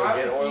was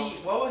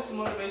the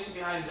motivation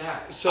behind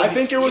that? So I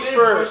think it was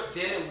for. Bush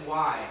did it,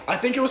 why? I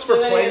think it was for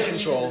plane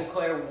control.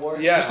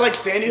 Yeah, just like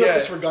Sandy Hook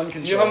was for gun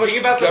control. You know how much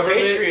about government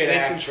the Patriot they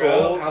Act,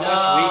 control? How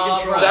much we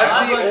control?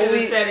 That's the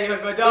only. Sandy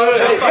Hook, but don't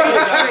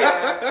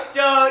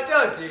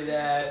do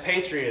that.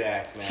 Patriot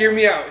Act, man. Hear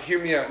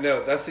me out.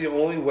 No, that's the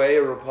only way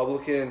a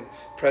Republican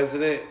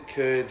president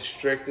could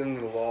strengthen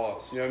the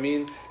laws. You know what I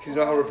mean? Because you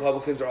know how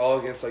Republicans are all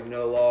against like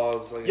no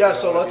laws. Like, yeah,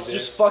 so let's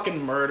just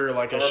fucking murder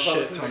like a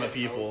shit ton of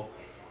people.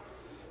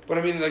 But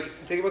I mean, like,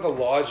 think about the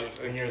logic.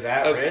 Like, when you're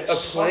that rich, a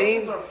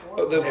plane,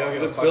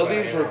 the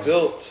buildings were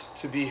built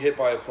to be hit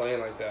by a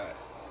plane like that.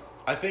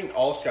 I think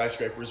all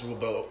skyscrapers were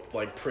built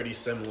like pretty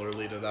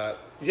similarly to that.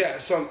 Yeah,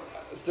 so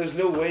there's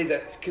no way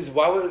that, because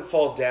why would it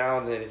fall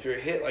down then if you're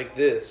hit like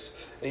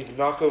this and you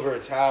knock over a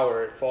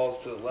tower, it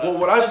falls to the left? Well,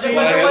 what I've seen,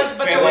 why did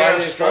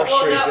it fall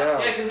straight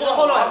down?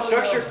 Hold on.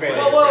 Structure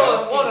failure.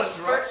 Hold on.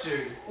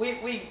 Structures.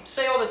 We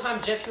say all the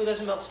time jet fuel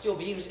doesn't melt steel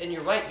beams, and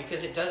you're right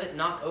because it doesn't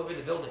knock over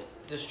the building.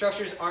 The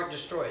structures aren't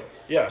destroyed.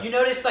 Yeah. You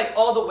notice like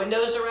all the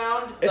windows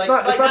around. It's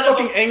like, not none of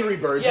fucking them- Angry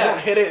Birds. Yeah. You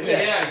don't hit it and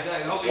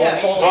Exactly.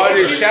 it falls Oh, over.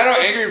 dude, shout out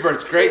Angry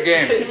Birds. Great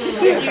game.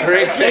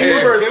 Great game.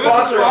 Angry Birds Give us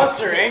a sponsor us.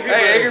 sponsor, Angry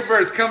Hey, Birds. Angry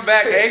Birds, come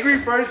back. Angry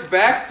Birds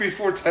back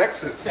before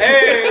Texas.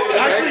 Hey,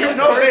 Actually,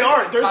 no, they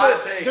aren't.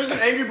 Hot take. There's an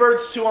Angry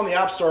Birds 2 on the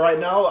App Store right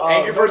now.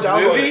 Angry Go Birds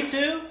download movie it.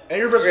 too.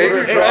 Angry Birds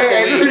Angry movie.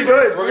 Birds, It's pretty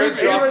good. We're going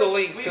to drop Birds- the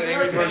link to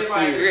Angry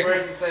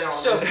Birds 2.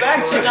 So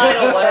back to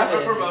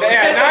 9/11.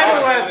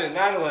 Yeah,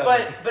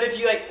 9/11. But if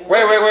you like.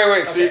 Wait.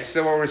 Okay.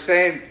 So what we're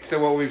saying,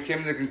 what we've came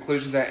to the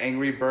conclusion that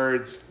Angry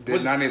Birds did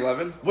Was-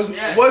 9/11?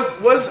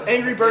 Was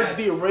Angry Birds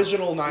the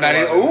original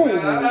 9/11?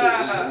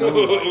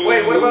 Ooh.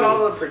 Wait, what about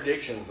all the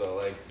predictions though?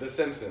 Like The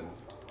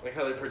Simpsons, like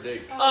how they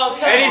predict. Oh,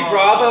 come Eddie on.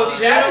 Bravo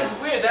too. That is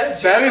weird. That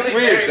is That is genuinely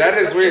weird. very That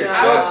is weird. weird.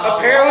 So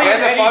apparently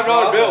and the Eddie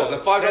 $5 bill. Bravo.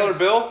 The $5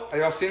 bill. Have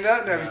y'all seen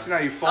that? Have you seen how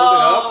you fold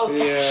Oh,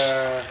 it up?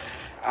 Yeah.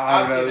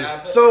 I I've don't seen know.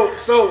 that.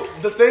 So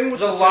the thing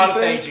with There's the a lot of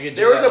things Simpsons, you could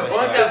do. There was a that bunch way.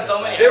 Once you have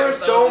so many There were so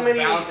episodes, it's many-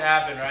 bound to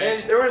happen, right?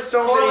 There's There were so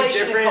many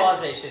correlation different. and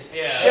causation.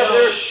 Yeah. Yeah, but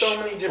there were so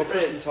many person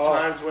different talk?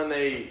 times when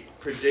they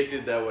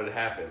predicted that would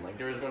happen. Like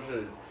there was a bunch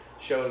of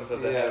shows and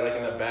stuff that had like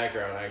in the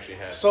background actually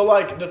happened. so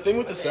like the thing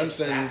with the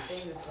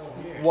Simpsons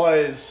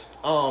was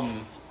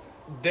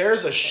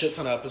there's a shit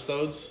ton of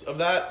episodes of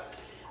that,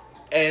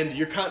 and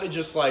you're kind of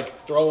just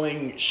like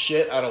throwing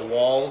shit at a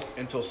wall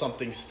until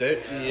something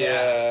sticks.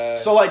 Yeah.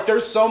 So like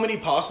there's so many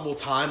possible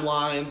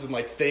timelines and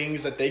like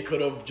things that they could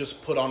have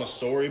just put on a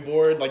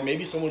storyboard. Like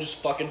maybe someone just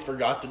fucking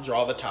forgot to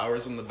draw the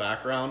towers in the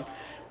background.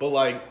 But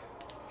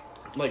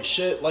like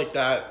shit like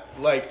that.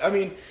 Like I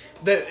mean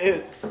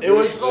it It's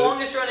was the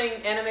longest running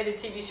animated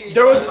TV series.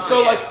 there was of all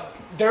so time.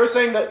 like they were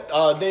saying that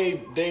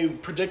they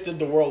predicted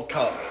the World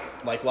Cup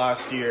like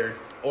last year,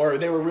 or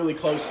they were really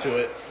close to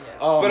it.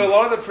 But a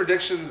lot of the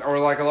predictions, or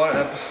like a lot of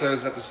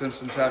episodes that The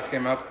Simpsons have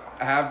came up,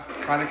 have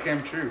kind of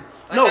came true.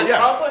 No, that yeah.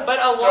 Trump one But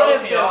a lot throws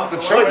of me them- off. The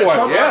The Trump the one,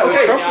 Trump yeah, one? the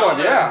Okay. Trump one,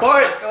 yeah.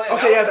 But Escalator.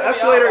 okay, yeah, the That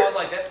threw me off. escalator. I was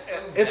like, that's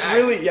so It's bad.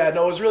 really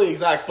no, it's really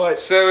exact. But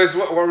So is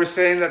what we're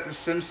saying that The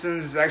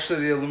Simpsons is actually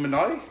the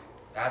Illuminati?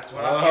 That's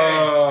what I'm hearing.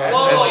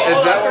 Whoa, Is- hold is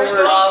on, that what first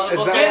we're- off,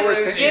 is that what we're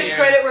thinking give here?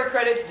 credit where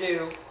credit's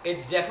due.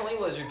 It's definitely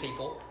lizard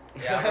people.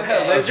 Yeah,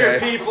 okay. Lizard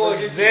Okay. people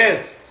Lizard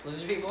exist.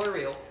 Lizard people are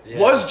real.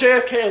 was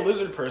JFK a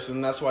lizard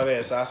person? That's why they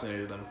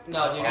assassinated him.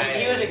 No, dude,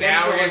 Okay. he was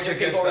against Now the we're lizard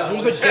into people. good He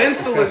was revolution.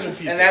 against the lizard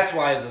people. And that's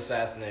why he's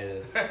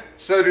assassinated.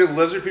 So do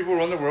lizard people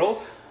run the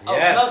world? Oh,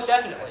 Yes. most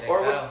definitely.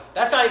 Or what's-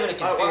 That's not even a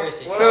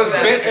conspiracy. So is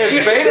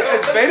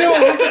Beto a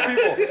lizard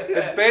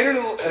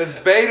people? Is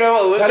Beto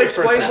a lizard That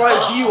explains person? why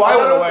his DUI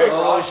went away.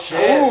 Oh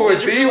shit. Ooh,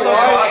 is he Talk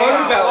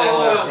why? about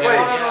Hold this. on, Wait.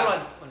 hold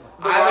on.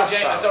 I have a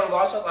jam. So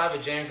Rothschilds, I have a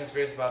jam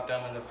conspiracy about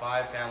them and the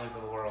 5 families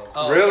of the world.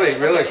 Oh, Really, okay,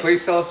 really? okay.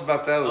 Please tell us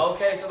about those.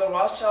 Okay, so the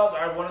Rothschilds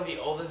are one of the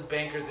oldest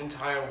bankers in the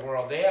entire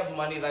world. They have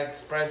money that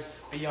spreads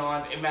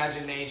beyond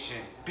imagination.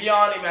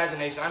 Beyond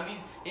imagination. I mean,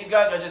 these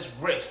guys are just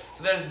rich.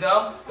 So there's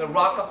them, the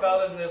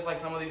Rockefellers, and there's like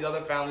some of these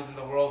other families in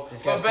the world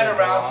These who have guys been still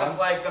around go on? since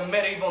like the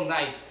medieval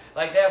knights.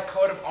 Like they have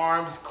coat of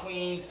arms,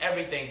 queens,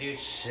 everything, dude.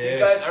 Shit. These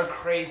guys are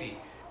crazy.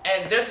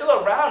 And they're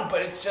still around,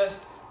 but it's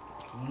just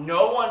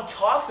no one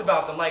talks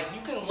about them. Like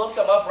you can look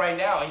them up right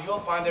now and you'll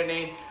find their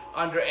name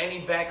under any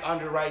bank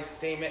underwrite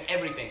statement,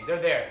 everything. They're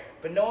there.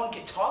 But no one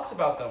talks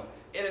about them.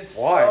 It is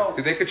Why? so...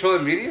 Do they control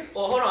the media?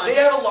 Well, hold on. They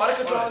have a lot of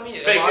control of the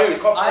media. Fake a lot of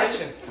news. the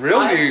corporations. Real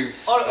I-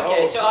 news. Oh,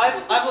 okay, Oh. so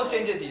I've looked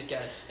into these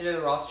guys, into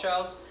the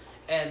Rothschilds,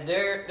 and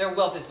their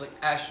wealth is like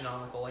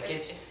astronomical. Like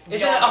it's in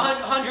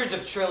beyond- hundreds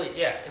of trillions.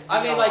 Yeah, it's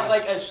I mean beyond.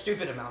 like a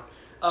stupid amount.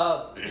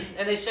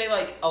 And they say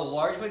like a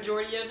large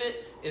majority of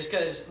it is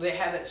because they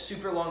have that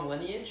super long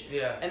lineage.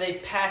 Yeah. And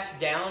they've passed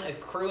down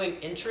accruing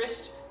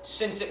interest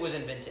since it was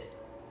invented.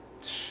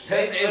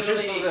 Says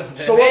interest was a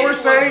So what we're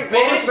saying, the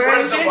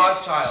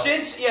Rothschilds.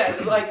 Since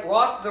like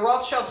the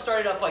Rothschilds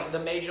started up like the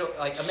major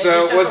like a major So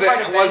central was part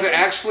it of was it banking.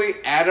 actually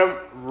Adam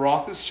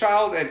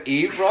Rothschild and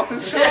Eve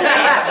Rothschild?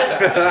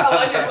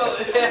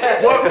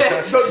 Well,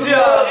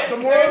 the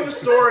moral of the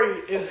story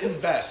is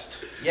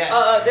invest.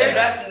 Yes. there's-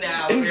 Invest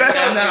now.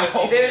 Invest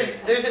now.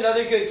 There's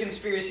another good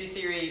conspiracy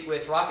theory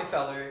with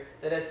Rockefeller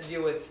that has to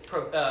deal with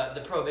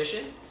the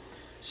Prohibition.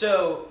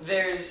 So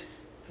there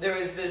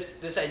was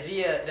this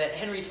idea that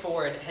Henry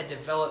Ford had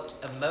developed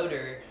a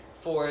motor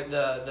for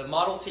the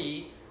Model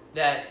T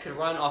that could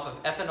run off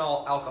of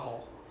ethanol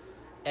alcohol,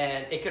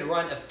 and it could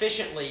run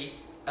efficiently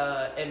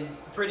and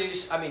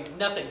produce, I mean,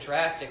 nothing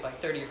drastic like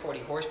 30 or 40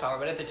 horsepower,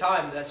 but at the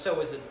time so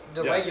was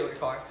the Yeah. regular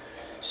car.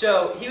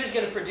 So he was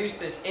going to produce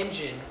this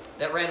engine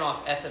that ran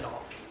off ethanol,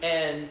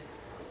 and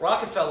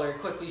Rockefeller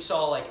quickly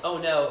saw like, oh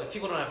no, if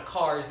people don't have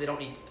cars, they don't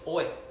need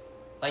oil.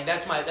 Like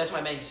that's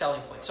my main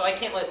selling point. So I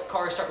can't let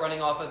cars start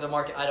running off of the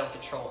market I don't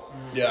control.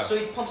 Yeah. So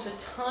he pumps a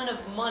ton of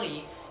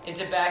money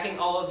into backing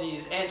all of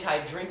these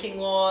anti-drinking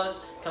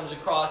laws, comes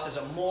across as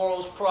a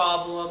morals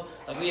problem,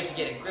 like we have to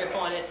get a grip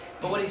on it.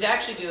 But what he's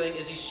actually doing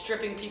is he's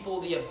stripping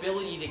people the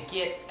ability to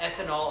get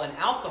ethanol and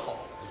alcohol.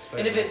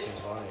 And if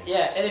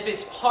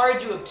it's hard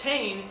to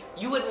obtain,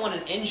 you wouldn't want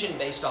an engine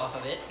based off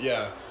of it.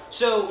 Yeah.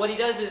 So what he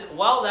does is,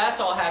 while that's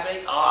all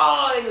happening,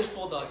 English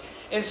Bulldog.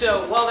 And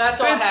so while that's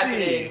all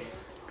happening,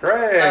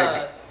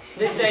 Greg.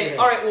 they say,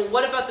 all right, well,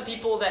 what about the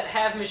people that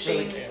have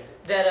machines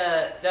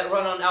that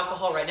run on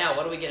alcohol right now?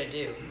 What are we going to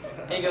do?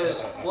 And he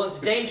goes, well, it's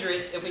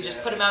dangerous if we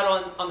just put them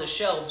out on the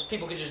shelves.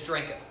 People can just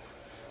drink them.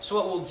 So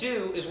what we'll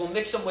do is we'll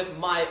mix them with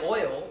my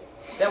oil.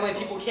 That way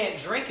people can't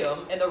drink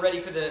them, and they're ready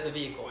for the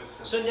vehicle.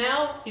 So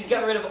now he's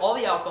gotten rid of all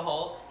the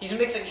alcohol. He's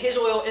mixing his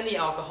oil in the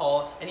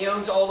alcohol, and he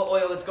owns all the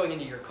oil that's going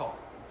into your car.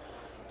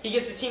 He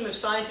gets a team of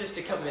scientists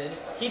to come in.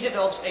 He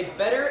develops a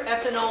better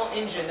ethanol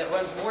engine that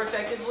runs more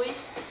effectively.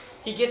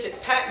 He gets it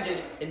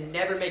patented and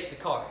never makes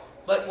the car.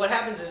 But what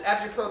happens is,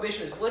 after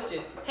Prohibition is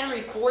lifted,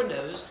 Henry Ford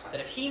knows that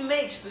if he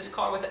makes this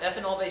car with an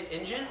ethanol-based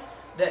engine,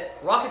 that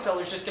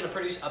Rockefeller's just going to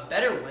produce a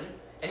better one,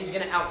 and he's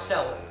going to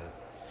outsell it.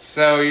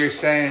 So you're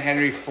saying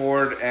Henry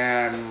Ford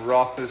and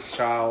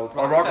Rothschild,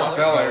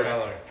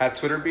 Rockefeller had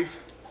Twitter beef?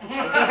 They were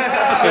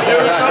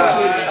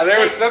subtweeting. They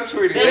were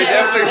subtweeting. They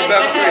definitely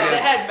subtweeted. They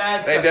had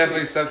mad They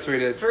definitely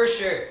subtweeted. For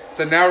sure.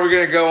 So now we're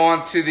going to go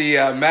on to the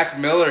Mac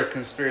Miller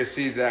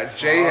conspiracy that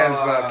Jay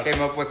has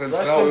came up with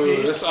himself. Rest in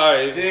peace. All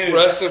right, Dude.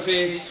 rest in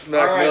peace,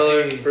 Mac R.I.P.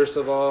 Miller. First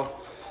of all,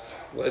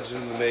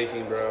 legend in the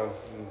making, bro.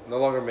 No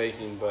longer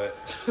making, but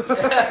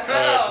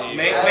R.I.P.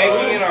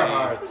 Making in our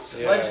hearts.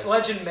 Yeah.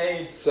 Legend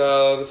made.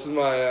 So this is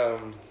my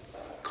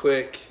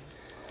quick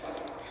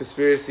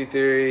conspiracy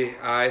theory.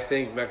 I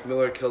think Mac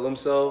Miller killed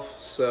himself,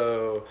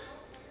 so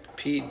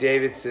Pete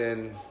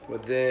Davidson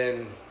would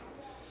then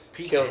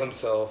kill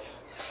himself.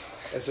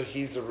 And so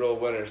he's the real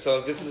winner.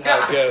 So this is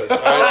how it goes. All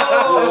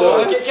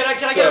right? Can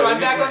I get a run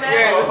back on that?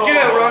 Yeah, let's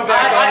get a run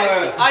back on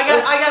that. I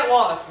got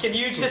lost. Can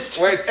you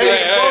just Wait,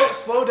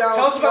 Slow down.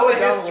 Tell us slow about it the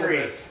down history. a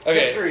little bit.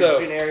 Okay, so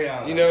between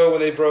Ariana. you know when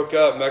they broke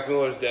up, Mac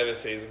Miller's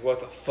devastated. He's like, what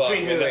the fuck?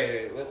 Between And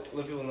wait,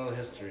 let people know the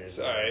history.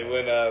 Sorry,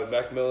 when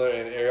Mac Miller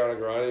and Ariana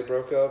Grande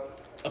broke up,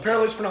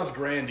 Apparently it's pronounced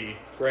Grandy.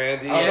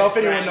 Grandy. I don't know if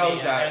anyone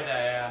knows I heard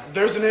that. yeah.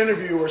 There's an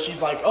interview where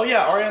she's like, oh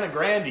yeah, Ariana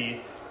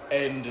Grande.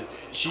 And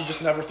she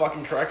just never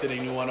fucking corrected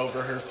anyone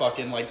over her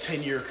fucking like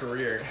 10-year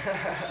career.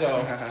 So,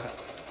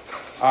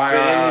 But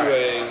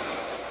anyways,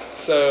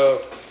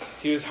 so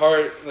he was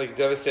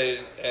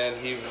devastated, and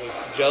he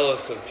was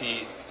jealous of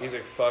Pete. He's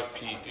like, fuck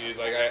Pete, dude.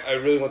 Like, I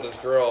really want this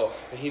girl.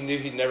 And he knew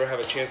he'd never have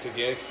a chance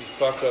again because he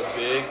fucked up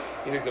big.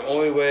 He's like, the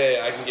only way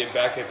I can get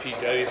back at Pete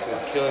Davidson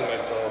is killing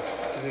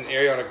myself. Because then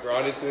Ariana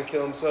Grande's going to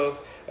kill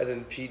himself, and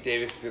then Pete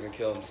Davidson's going to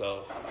kill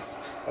himself.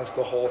 That's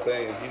the whole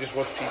thing. He just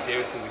wants Pete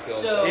Davidson to kill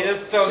himself. He did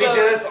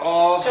this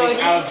all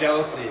out of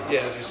jealousy.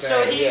 Yes.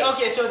 So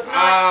it's not.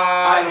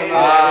 I don't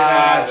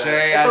know.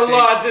 Jay, It's a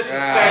lot of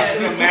disrespect to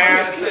the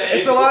man.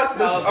 it's a lot.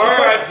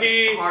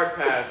 R.I.P. Hard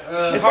pass.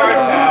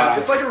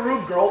 It's like a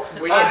Rube Gold.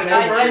 I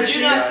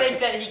do not think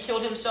that he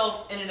killed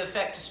himself in an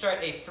effect to start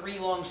a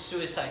 3-long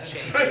suicide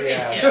chain.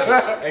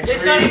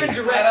 It's not even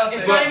direct.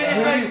 It's not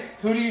even.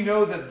 Who do you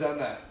know that's done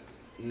that?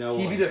 No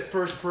He'd one. be the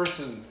first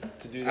person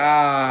to do that.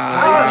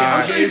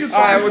 I'm sure you can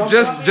find well,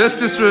 just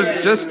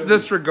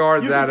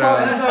disregard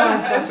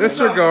that.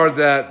 Disregard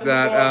that.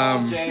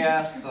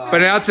 But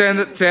now to end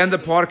the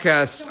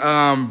podcast,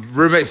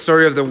 roommate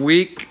story of the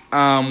week.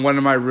 One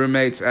of my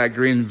roommates at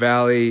Green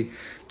Valley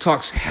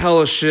talks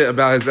hella shit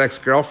about his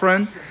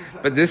ex-girlfriend,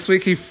 but this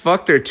week he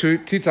fucked her two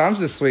times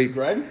this week.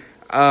 Greg?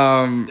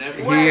 Hot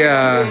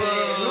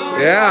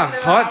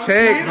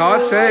take.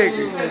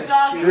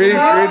 Green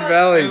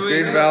Valley.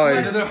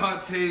 Another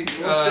hot take.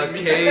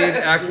 Cade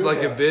acted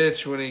like a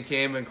bitch when he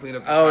came and cleaned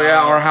up the Oh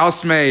yeah, our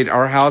housemaid.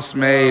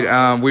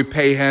 We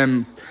pay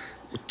him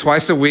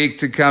twice a week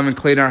to come and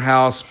clean our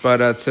house,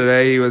 but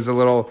today he was a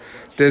little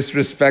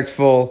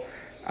disrespectful.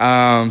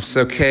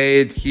 So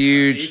Cade,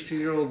 huge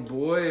 18-year-old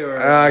boy or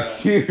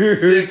huge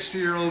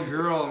 6-year-old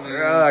girl,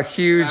 man.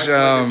 huge Acting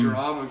like a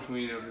drama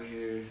queen over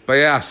here. But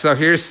yeah, so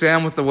here's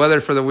Sam with the weather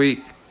for the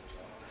week.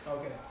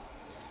 Okay.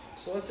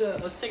 So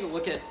let's take a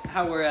look at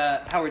how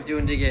we're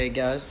doing today,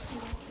 guys.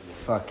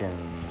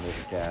 Fucking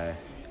this guy.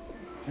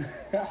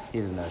 He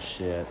doesn't know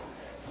shit.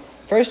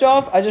 First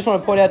off, I just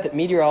want to point out that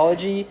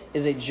meteorology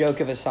is a joke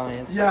of a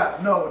science. Yeah,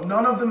 no,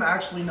 none of them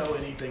actually know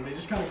anything. They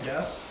just kind of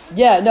guess.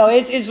 Yeah, no,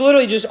 it's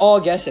literally just all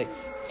guessing.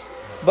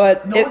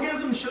 But No one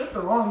gives them shit if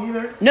they're wrong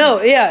either.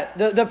 No, yeah,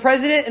 the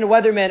president and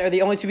weatherman are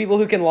the only two people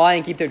who can lie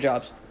and keep their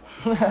jobs.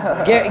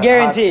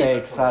 Guaranteed. Hot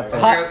takes. Let's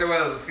go with the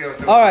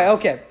weather. All right,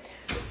 okay.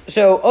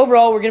 So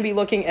overall, we're going to be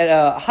looking at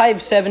a high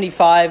of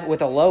 75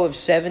 with a low of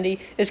 70.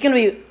 It's going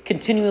to be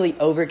continually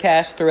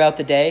overcast throughout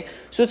the day.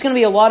 So it's going to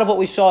be a lot of what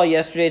we saw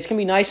yesterday. It's going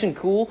to be nice and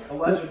cool.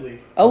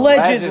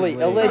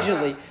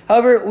 Allegedly.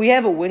 However, we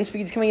have a wind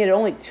speeds coming in at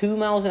only 2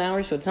 miles an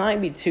hour, so it's not going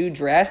to be too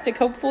drastic,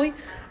 hopefully.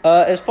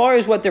 As far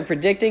as what they're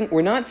predicting,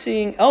 we're not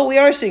seeing... Oh, we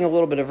are seeing a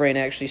little bit of rain,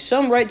 actually.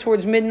 Some right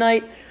towards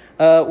midnight.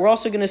 We're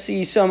also going to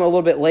see some a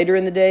little bit later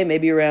in the day,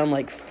 maybe around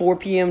like 4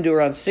 p.m. to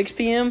around 6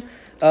 p.m.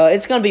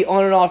 It's going to be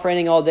on and off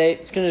raining all day.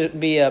 It's going to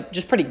be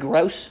just pretty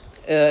gross.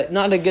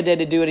 Not a good day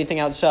to do anything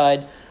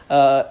outside.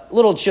 A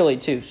little chilly,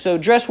 too. So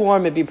dress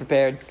warm and be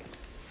prepared.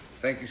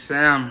 Thank you,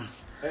 Sam.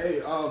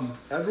 Hey,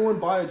 everyone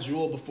buy a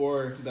Juul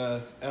before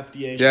the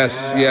FDA.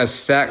 Yes.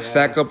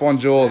 Stack up on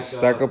Juuls.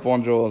 Stack up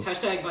on Juuls.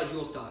 Hashtag buy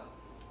Juul stock.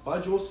 Buy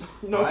Juul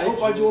stock. No, don't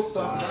buy Juul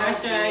stock.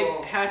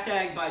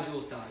 Hashtag buy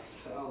Juul stock.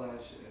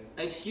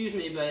 Excuse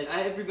me, but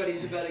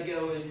everybody's about to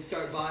go and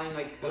start buying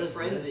like a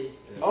frenzy.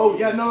 Oh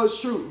yeah, no, it's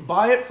true.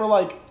 Buy it for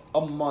like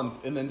a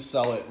month and then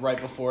sell it right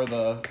before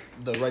the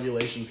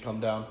regulations come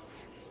down.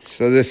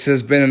 So this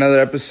has been another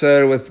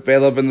episode with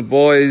Baleb and the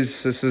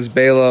boys. This is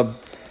Baleb.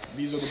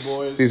 These are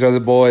the boys. These are the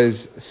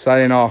boys.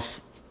 Signing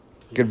off.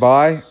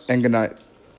 Goodbye and good night.